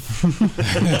Love.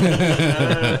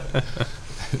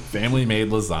 Family made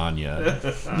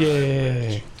lasagna.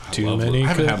 Yay. Too many I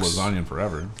haven't cooks. had lasagna in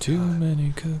forever. Too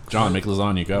many cooks. John, make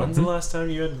lasagna, go. When's the last time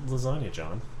you had lasagna,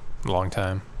 John? Long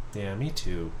time. Yeah, me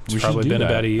too. We should Probably do been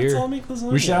that. about a Let's year. all make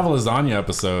lasagna. We should have a lasagna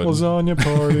episode. Lasagna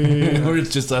party. Where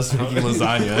it's just us making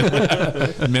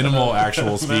lasagna. Minimal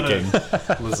actual speaking.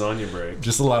 lasagna break.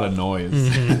 Just a lot of noise.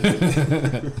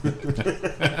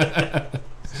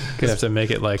 Could have to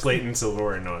make it like Plate and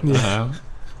silverware noise. Uh-huh.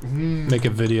 make a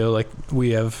video like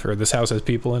we have, or this house has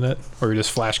people in it, or we just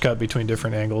flash cut between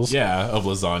different angles. Yeah, of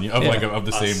lasagna. Of Yeah. like of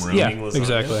the same room. Yeah, lasagna.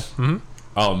 exactly.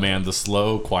 Oh man, the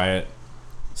slow, quiet,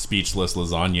 speechless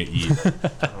lasagna eat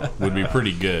would be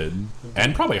pretty good.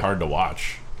 And probably hard to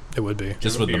watch. It would be.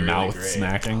 Just It would with the be really mouth great.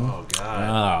 smacking. Oh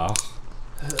god.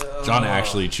 John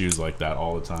actually chews like that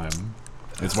all the time.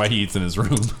 It's why he eats in his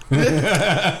room.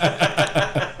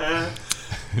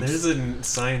 There's a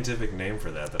scientific name for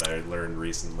that I learned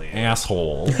recently.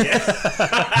 Asshole.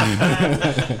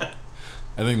 I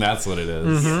think that's what it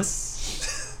is.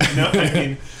 Yes. No, I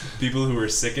mean people who are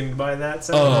sickened by that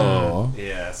sound. Oh.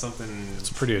 Yeah, something It's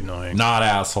pretty annoying. Not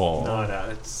asshole. not out.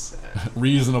 It's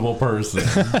Reasonable person.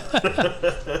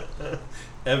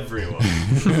 everyone.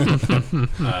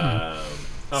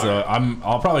 So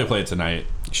I'll probably play it tonight.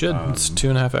 You should. It's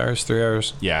 2.5 hours, 3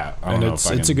 hours. Yeah, I don't And know it's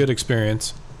if I it's a can good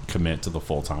experience. commit to the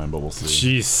full time, but we'll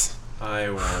see. Jeez. I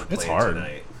won't play It's hard.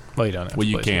 tonight. Well, you don't have Well, to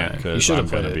you play can't tonight. You because should I'm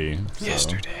have played gonna it be so.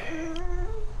 yesterday.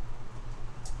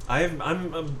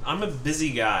 I'm a busy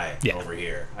guy over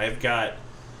here. I've got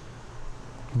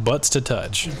butts to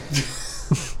touch.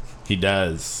 He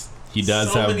does. He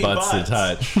does so have many butts to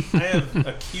touch. I have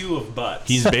a queue of butts.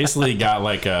 He's basically got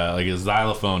like a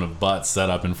xylophone of butts set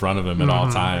up in front of him at all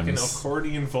times. Like an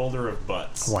accordian folder of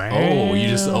butts. Wow. Oh, you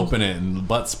just open it and the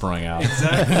butts sprung out.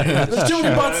 Exactly. There's too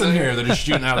many butts in here. They're just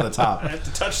shooting out of the top. I have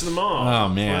to touch them all. Oh,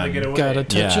 man. Before they get away. Gotta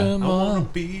touch Yeah. them I all. want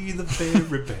to be the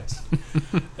very best.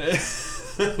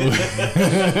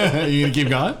 You gonna keep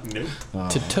going? Nope.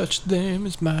 To touch them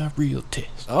is my real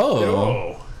test. Oh.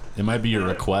 No. It might be your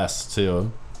request,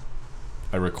 too.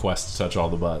 I request to touch all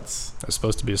the butts. It's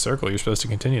supposed to be a circle. You're supposed to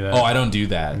continue that. Oh, I don't do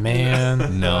that.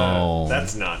 Man. No.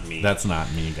 That's not me. That's not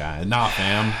me, guy. Nah,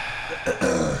 fam.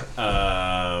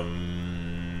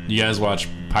 You guys watch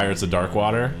Pirates of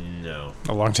Darkwater? No.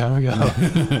 A long time ago.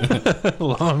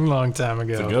 long time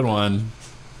ago. It's a good one.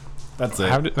 That's it.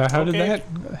 How did Okay.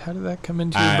 that come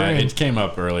into your brain? It came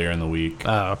up earlier in the week.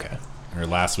 Oh, okay. Or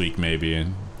last week, maybe.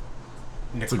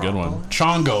 It's a good one. Necropolis?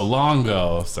 Chongo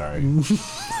Longo. Sorry.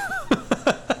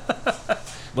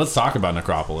 Let's talk about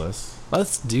Necropolis.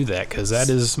 Let's do that because that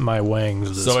is my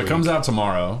wings this So it week. comes out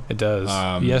tomorrow. It does.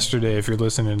 Yesterday, if you're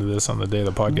listening to this on the day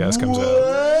the podcast comes out.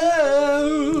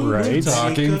 Whoa, Right.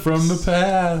 Talking from the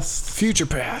past. Future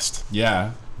past.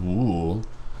 Yeah. Ooh.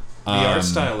 The art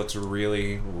style looks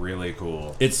really, really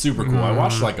cool. It's super cool. I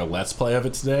watched like a Let's Play of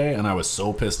it today, and I was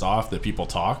so pissed off that people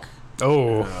talk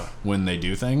Oh. when they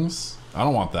do things. I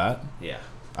don't want that. Yeah.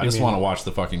 I just want to watch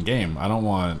the fucking game. I don't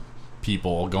want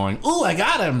people going, "Ooh, I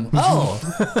got him!" Oh,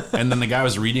 and then the guy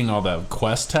was reading all the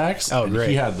quest text. Oh, and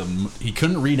great. He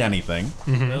couldn't read anything.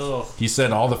 Ugh. He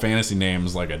said all the fantasy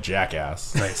names like a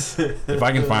jackass. Nice. If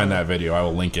I can find that video, I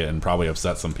will link it and probably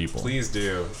upset some people. Please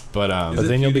do. But But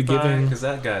then you'll be giving- because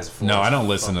that guy's full No, of I don't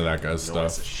listen to that fucking guy's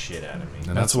annoys stuff. the shit out of me.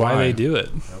 And That's why they do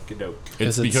it. Okie doke.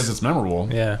 It's it's- because it's memorable.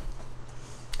 Yeah.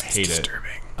 I hate it. Disturbing.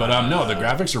 But no, the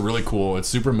graphics are really cool. It's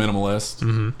super minimalist.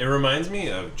 It reminds me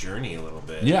of Journey a little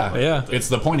bit. Yeah, Yeah. It's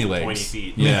the pointy legs. Pointy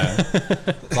feet. Yeah,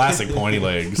 classic pointy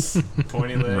legs.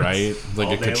 Pointy legs. Right, like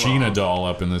all a day Kachina long. doll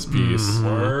up in this piece.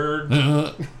 Word.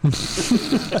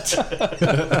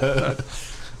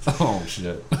 Oh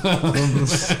shit!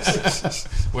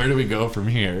 Where do we go from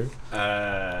here?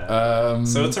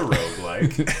 So it's a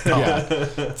roguelike. Yeah,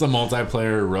 it's a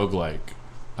multiplayer roguelike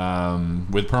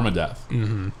with permadeath.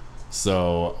 Mm-hmm.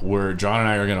 So John and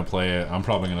I are gonna play it. I'm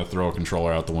probably gonna throw a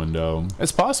controller out the window.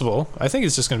 It's possible. I think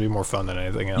it's just going to be more fun than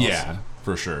anything else. Yeah,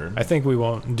 for sure. I think we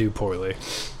won't do poorly.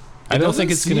 I It don't doesn't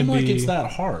think it's going seem to like be. it's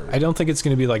that hard. I don't think it's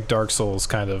going to be like Dark Souls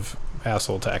kind of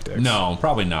asshole tactics. No,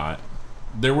 probably not.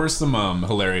 There were some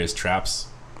hilarious traps.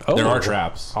 Oh, There are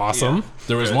traps. Awesome. Yeah.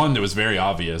 There was Good. one that was very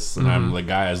obvious, and I'm the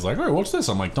guy is like, "Hey, what's this?"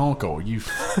 I'm like, "Don't go, you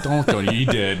don't go." He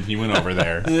did. He went over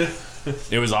there.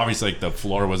 It was obviously like the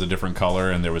floor was a different color,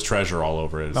 and there was treasure all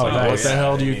over it. It's Oh, like, nice. what the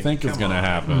hell do you I think mean, is come gonna on.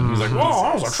 happen? He's like, "Whoa,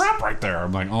 that was a trap right there."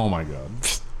 I'm like, "Oh my god,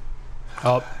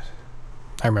 Oh,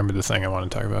 I remember the thing I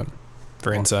want to talk about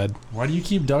for Inside. why do you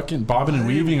keep ducking, bobbing, and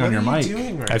weaving on your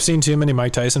mic?" I've seen too many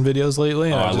Mike Tyson videos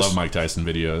lately. Oh, and I just love Mike Tyson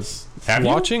videos. Have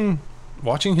you?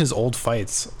 watching his old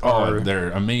fights. Oh, they're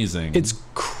amazing. It's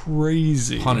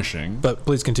crazy. punishing. But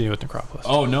please continue with Necropolis.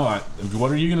 Oh no!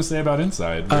 What are you gonna say about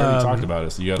Inside? We already talked about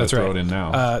it, so you got to That's throw right. it in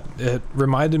now. It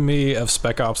reminded me of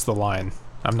Spec Ops: The Line.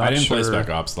 I'm not I didn't sure. play Spec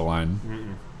Ops: The Line.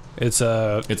 It's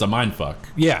It's a mind fuck.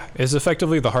 it's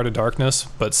effectively the Heart of Darkness,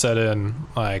 but set in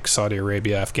like Saudi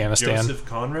Arabia, Afghanistan. Joseph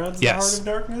Conrad's The Yes, Heart of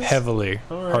Darkness? heavily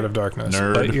All right. Heart of Darkness.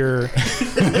 Nerd. But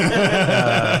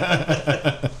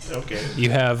Okay. you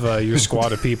have your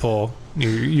squad of people,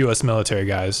 your U.S. military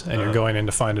guys, and you're going in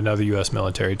to find another U.S.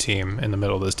 military team in the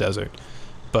middle of this desert.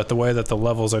 But the way that the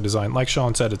levels are designed, like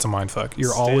Sean said, it's a mindfuck.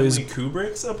 You're always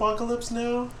Kubrick's Apocalypse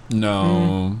Now?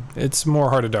 No. it's more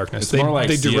Heart of Darkness. It's They more like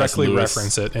they C.S. directly Lewis.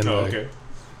 reference it in Oh, the okay.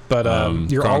 but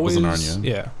you're Chronicles always of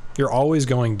Narnia. you're always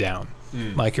going down.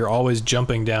 Like you're always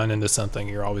jumping down into something.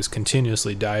 You're always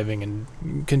continuously diving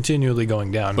and continually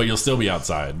going down. But you'll still be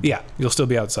outside. Yeah, you'll still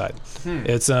be outside.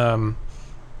 It's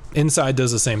Inside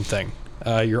does the same thing.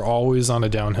 You're always on a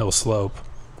downhill slope,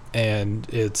 and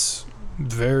it's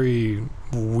very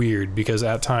weird because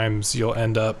at times you'll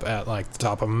end up at like the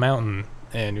top of a mountain,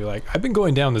 and you're like, I've been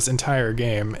going down this entire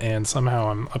game, and somehow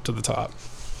I'm up to the top.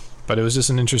 But it was just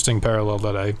an interesting parallel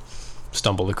that I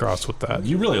stumbled across with that.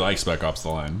 You really like Spec Ops: The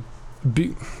Line.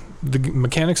 The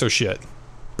mechanics are shit,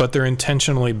 but they're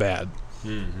intentionally bad.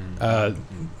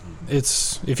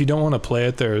 It's if you don't want to play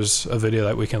it, there's a video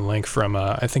that we can link from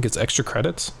I think it's Extra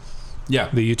Credits, Yeah.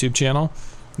 the YouTube channel.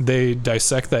 They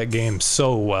dissect that game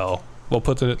so well. We'll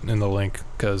put it in the link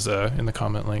in the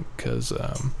comment link because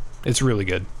it's really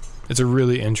good. It's a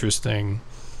really interesting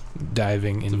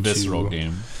diving into... It's a visceral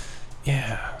game.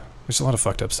 Yeah. There's a lot of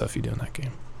fucked up stuff you do in that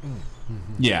game.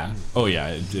 Yeah. Oh,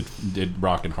 yeah. It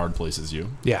rock and hard places you.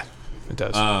 Yeah, it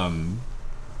does.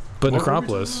 But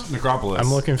Necropolis.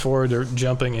 I'm looking forward to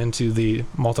jumping into the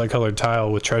multicolored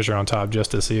tile with treasure on top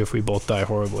just to see if we both die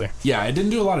horribly. Yeah, it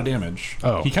didn't do a lot of damage.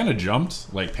 Oh. He kind of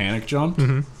jumped, like panic jumped.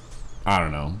 Mm-hmm. I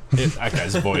don't know. That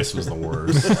guy's voice was the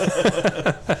worst.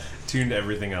 Tuned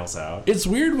everything else out. It's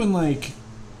weird when, like...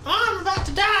 I'm about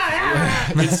to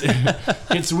die.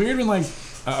 It's weird when, like...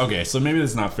 okay, so maybe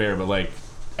that's not fair, but, like,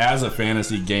 as a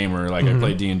fantasy gamer, like, I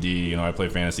play D&D, you know, I play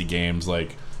fantasy games,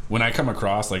 like... When I come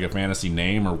across like a fantasy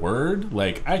name or word,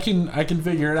 like I can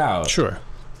figure it out. Sure.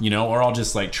 You know, or I'll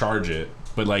just like charge it.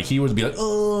 But like he would be like,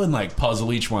 oh, and like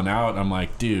puzzle each one out. I'm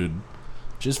like, dude,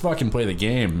 just fucking play the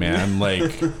game, man.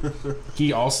 Like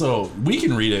he also, we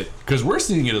can read it because we're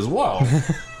seeing it as well.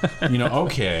 You know,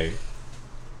 okay.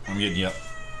 I'm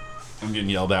getting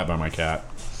yelled at by my cat.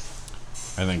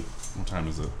 I think, what time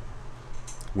is it?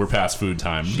 We're past food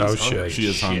time. Shit. She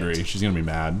is hungry. She's gonna be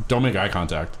mad. Don't make eye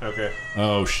contact. Okay.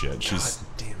 Oh shit. She's. God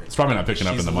damn it. It's probably not picking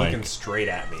up in the mic. She's looking straight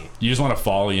at me. You just want to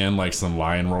volley in like some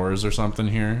lion roars or something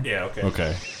here? Yeah. Okay.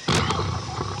 Okay.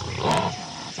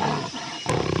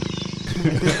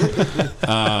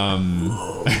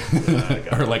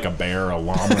 Or like a bear, a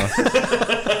llama,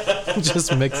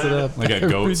 Just mix it up. like a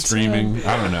goat screaming.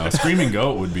 I don't know. A screaming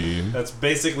goat would be. That's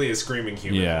basically a screaming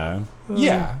human. Yeah.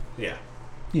 Yeah. Yeah.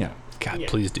 Yeah. God, Yeah.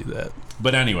 please do that.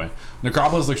 But anyway,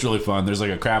 Necropolis looks really fun. There's like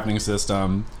a crafting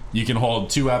system. You can hold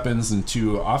 2 weapons and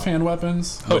 2 offhand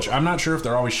weapons, which I'm not sure if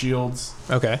they're always shields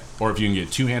Okay. or if you can get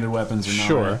 2-handed weapons or not.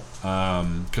 Sure.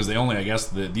 Because they only, I guess,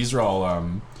 these are all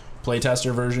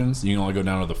playtester versions. You can only go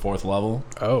down to the 4th level.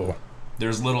 Oh.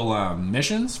 There's little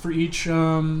missions for each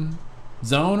zone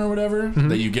or whatever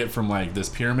that you get from like this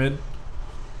pyramid.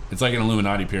 It's like an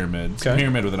Illuminati pyramid. It's a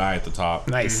pyramid with an eye at the top.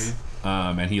 Nice.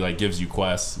 And he like gives you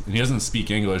quests, and he doesn't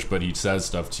speak English, but he says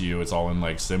stuff to you. It's all in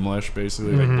like Simlish,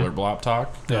 basically, like blurb blop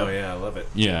talk. Yeah. Oh yeah, I love it.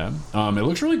 Yeah, it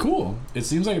looks really cool. It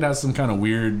seems like it has some kind of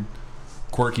weird,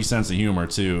 quirky sense of humor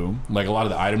too. Like a lot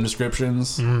of the item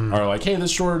descriptions are like, "Hey,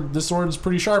 this sword is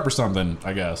pretty sharp" or something.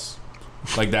 I guess,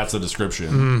 like that's the description.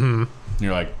 And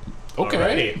you're like, okay,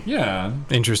 Alrighty. yeah,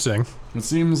 Interesting. it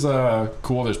seems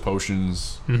cool. There's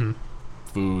potions,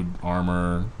 food,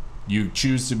 armor. You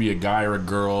choose to be a guy or a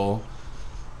girl,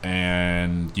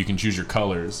 and you can choose your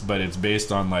colors, but it's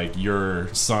based on like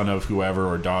your son of whoever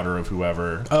or daughter of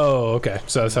whoever. Oh, okay.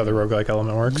 So that's how the roguelike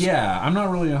element works? Yeah, I'm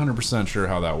not really 100% sure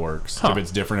how that works. If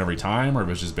it's different every time or if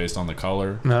it's just based on the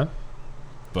color. Uh-huh.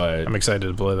 But I'm excited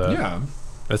to play that. yeah,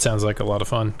 That sounds like a lot of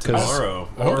fun. Tomorrow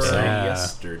I hope or so. Yeah.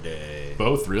 yesterday.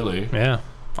 both really. Yeah.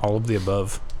 All of the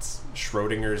above. It's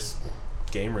Schrodinger's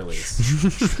game release.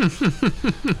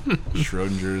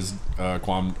 Schrodinger's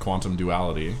quantum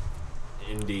duality.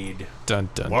 Indeed. Dun,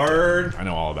 dun, Word. I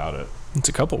know all about it. It's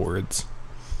a couple words.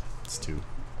 It's 2.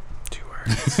 2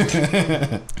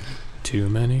 words. Too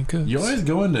many goods. You always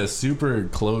go into super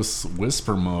close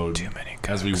whisper mode Too many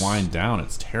as we cooks. wind down.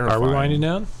 It's terrifying. Are we winding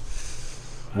down?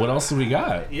 What else do we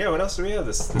got? Yeah. What else do we have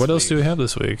this What else week? do we have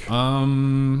this week?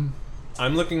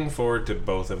 I'm looking forward to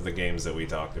both of the games that we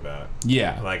talked about.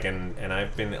 Yeah. Like, and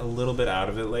I've been a little bit out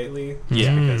of it lately.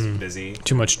 Yeah. Because busy.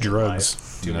 Too much in drugs.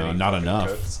 life, Too No, many not fucking enough.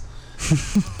 cooks.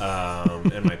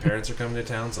 And my parents are coming to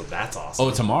town, so that's awesome.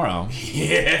 Oh, tomorrow.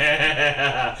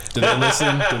 Yeah. Did they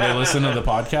listen? Did they listen to the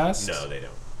podcast? No, they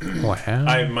don't.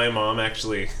 Wow. My mom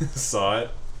actually saw it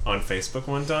on Facebook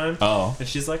one time. Oh, And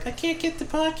she's like, I can't get the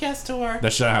podcast to work.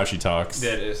 that's not how she talks.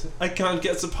 That is. I can't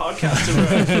get the podcast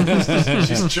to work.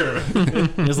 She's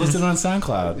German. Just listen on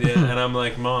SoundCloud. Yeah, and I'm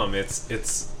like, Mom,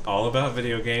 it's all about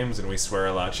video games and we swear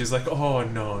a lot. She's like, oh,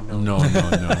 no. No.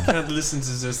 I can't listen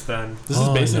to this then. This is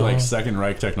basically no. like Second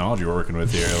Reich technology we're working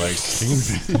with here. Like,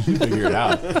 you can figure it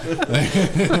out.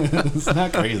 It's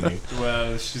not crazy.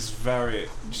 Well, she's very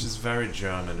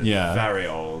German and Yeah. very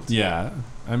old. Yeah.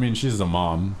 I mean, she's a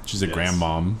mom. She's a Yes.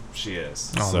 grandmom. She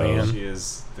is. Oh, So- man. She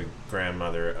is the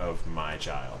grandmother of my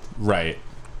child. Right.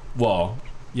 Well,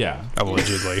 yeah.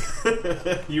 Allegedly.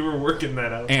 You were working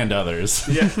that out. And others.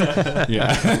 Yeah.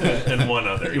 Yeah. And one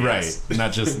other. Yes. Right.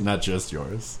 Not just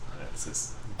yours. That's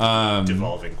just Um,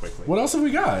 devolving quickly. What else have we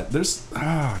got? There's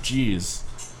jeez.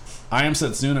 I Am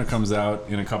Setsuna comes out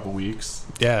in a couple weeks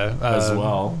Yeah. as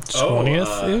well.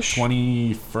 20th-ish?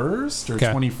 21st or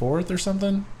Okay. 24th or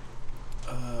something.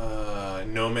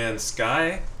 No Man's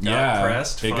Sky got Yeah,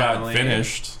 pressed. it finally. got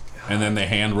finished, and then they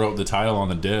hand wrote the title on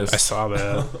the disc. I saw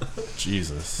that.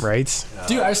 Jesus, Right?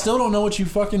 dude, I still don't know what you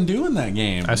fucking do in that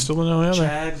game. I still don't know either.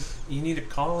 Chad, you need to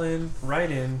call in,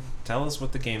 write in. Tell us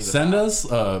what the game's Send about. us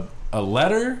a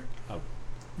letter.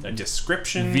 A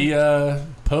description. Via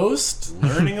post.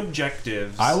 Learning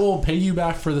objectives. I will pay you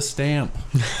back for the stamp.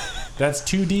 That's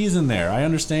 2 D's in there. I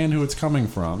understand who it's coming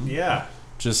from. Yeah.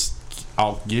 Just,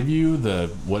 I'll give you the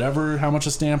whatever, how much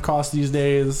a stamp costs these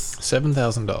days.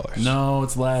 $7,000. No,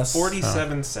 it's less.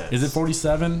 47 cents. Is it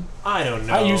 47? I don't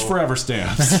know. I use Forever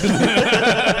stamps.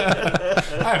 I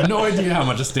have no idea how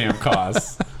much a stamp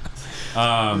costs.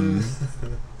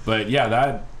 But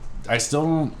yeah,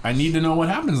 I need to know what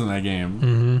happens in that game.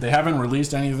 Mm-hmm. They haven't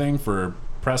released anything for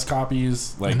press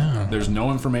copies. Like, there's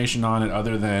no information on it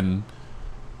other than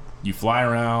you fly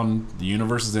around, the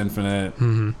universe is infinite,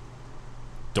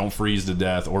 don't freeze to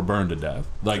death or burn to death.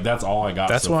 Like, that's all I got.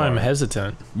 That's so why far. I'm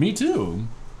hesitant. Me too.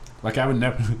 Like, I would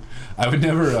never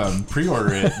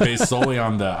pre-order it based solely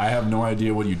on the I have no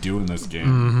idea what you do in this game.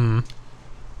 Mm-hmm.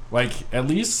 Like, at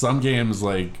least some games,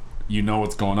 like, you know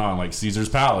what's going on. Like Caesar's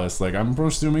Palace. Like, I'm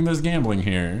assuming there's gambling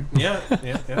here. Yeah.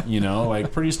 You know,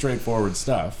 like, pretty straightforward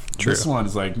stuff. True. This one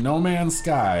is like No Man's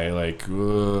Sky, like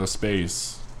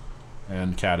space,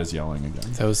 and Cat is yelling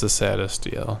again. That was the saddest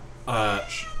yell.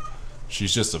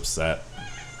 She's just upset.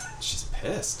 She's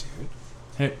pissed, dude.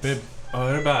 Hey, babe. Oh,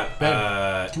 what about? Babe,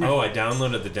 I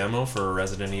downloaded the demo for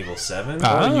Resident Evil 7.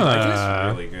 Ah.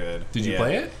 It's really good. Did you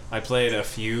play it? I played a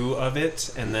few of it,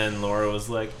 and then Laura was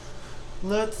like,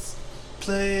 "Let's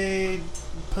play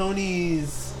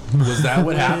ponies." Was that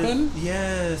what happened?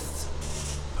 Yes,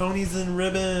 ponies and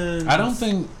ribbons. I don't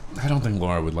think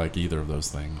Laura would like either of those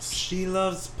things. She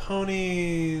loves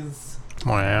ponies.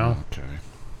 Wow. Okay.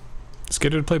 Let's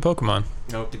get her to play Pokemon.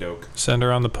 Okie doke. Send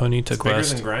her on the Ponyta It's quest.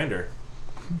 bigger than Grinder.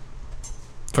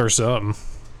 For some.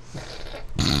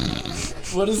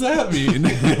 What does that mean?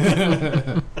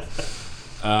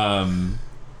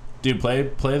 Dude, play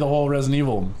the whole Resident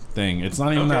Evil thing. It's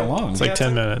not even that long. It's like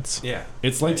 10 minutes. Yeah.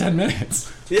 It's like 10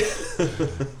 minutes. Yeah.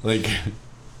 Like,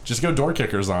 just go door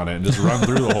kickers on it and just run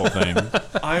through the whole thing.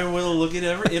 I will look at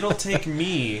it'll take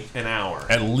me an hour.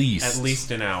 At least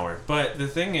an hour. But the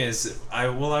thing is, I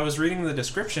was reading the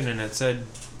description and it said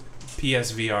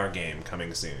PSVR game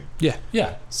coming soon. Yeah.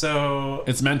 So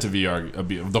It's meant to VR.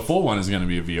 The full one is going to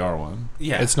be a VR one.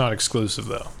 yeah, It's not exclusive,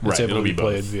 though. Right, It's able it'll to be be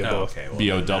played both. via Oh, both. okay. Well,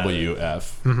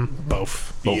 BOWF.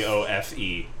 Both.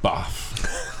 BOFE.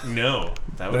 Boff. No,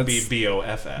 that would That's- be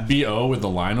BOFF. BO with the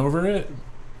line over it?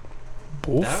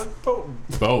 That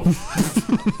would-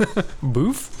 Both.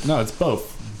 Boof? No, it's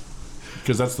both.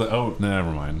 Because that's the... Oh,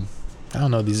 never mind. I don't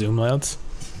know these umlauts.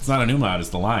 It's not an umlaut, it's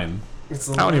the line. it's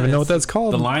I don't even know what that's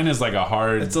called. The line is like a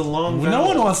hard... It's a long No vowel.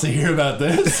 one wants to hear about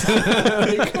this.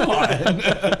 Come on.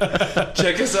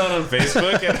 Check us out on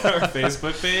Facebook at our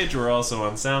Facebook page. We're also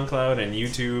on SoundCloud and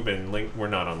YouTube and we're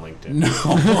not on LinkedIn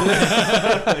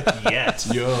yet.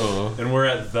 Yo. And we're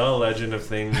at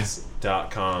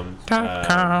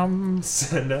thelegendofthings.com.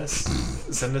 Send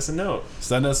us a note.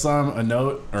 Send us a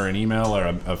note or an email or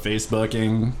a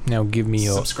Facebooking. Now give me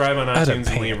your... Subscribe on Out of iTunes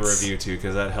and leave a pants. review too,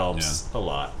 because that helps a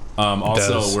lot.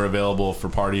 Also, does. we're available for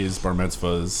parties, bar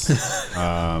mitzvahs,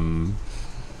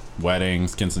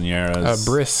 weddings, quinceañeras.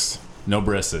 Briss. No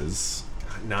brisses.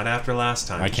 Not after last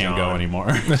time. I can't go John. anymore.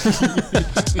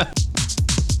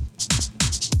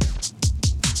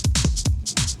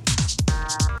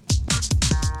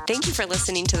 Thank you for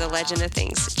listening to The Legend of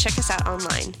Things. Check us out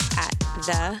online at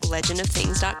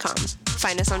thelegendofthings.com.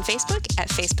 Find us on Facebook at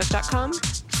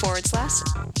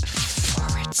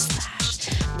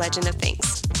facebook.com/Legend of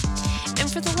Things. And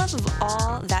for the love of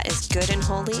all that is good and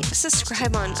holy,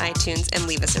 subscribe on iTunes and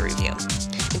leave us a review.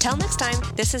 Until next time,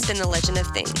 this has been The Legend of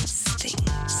Things.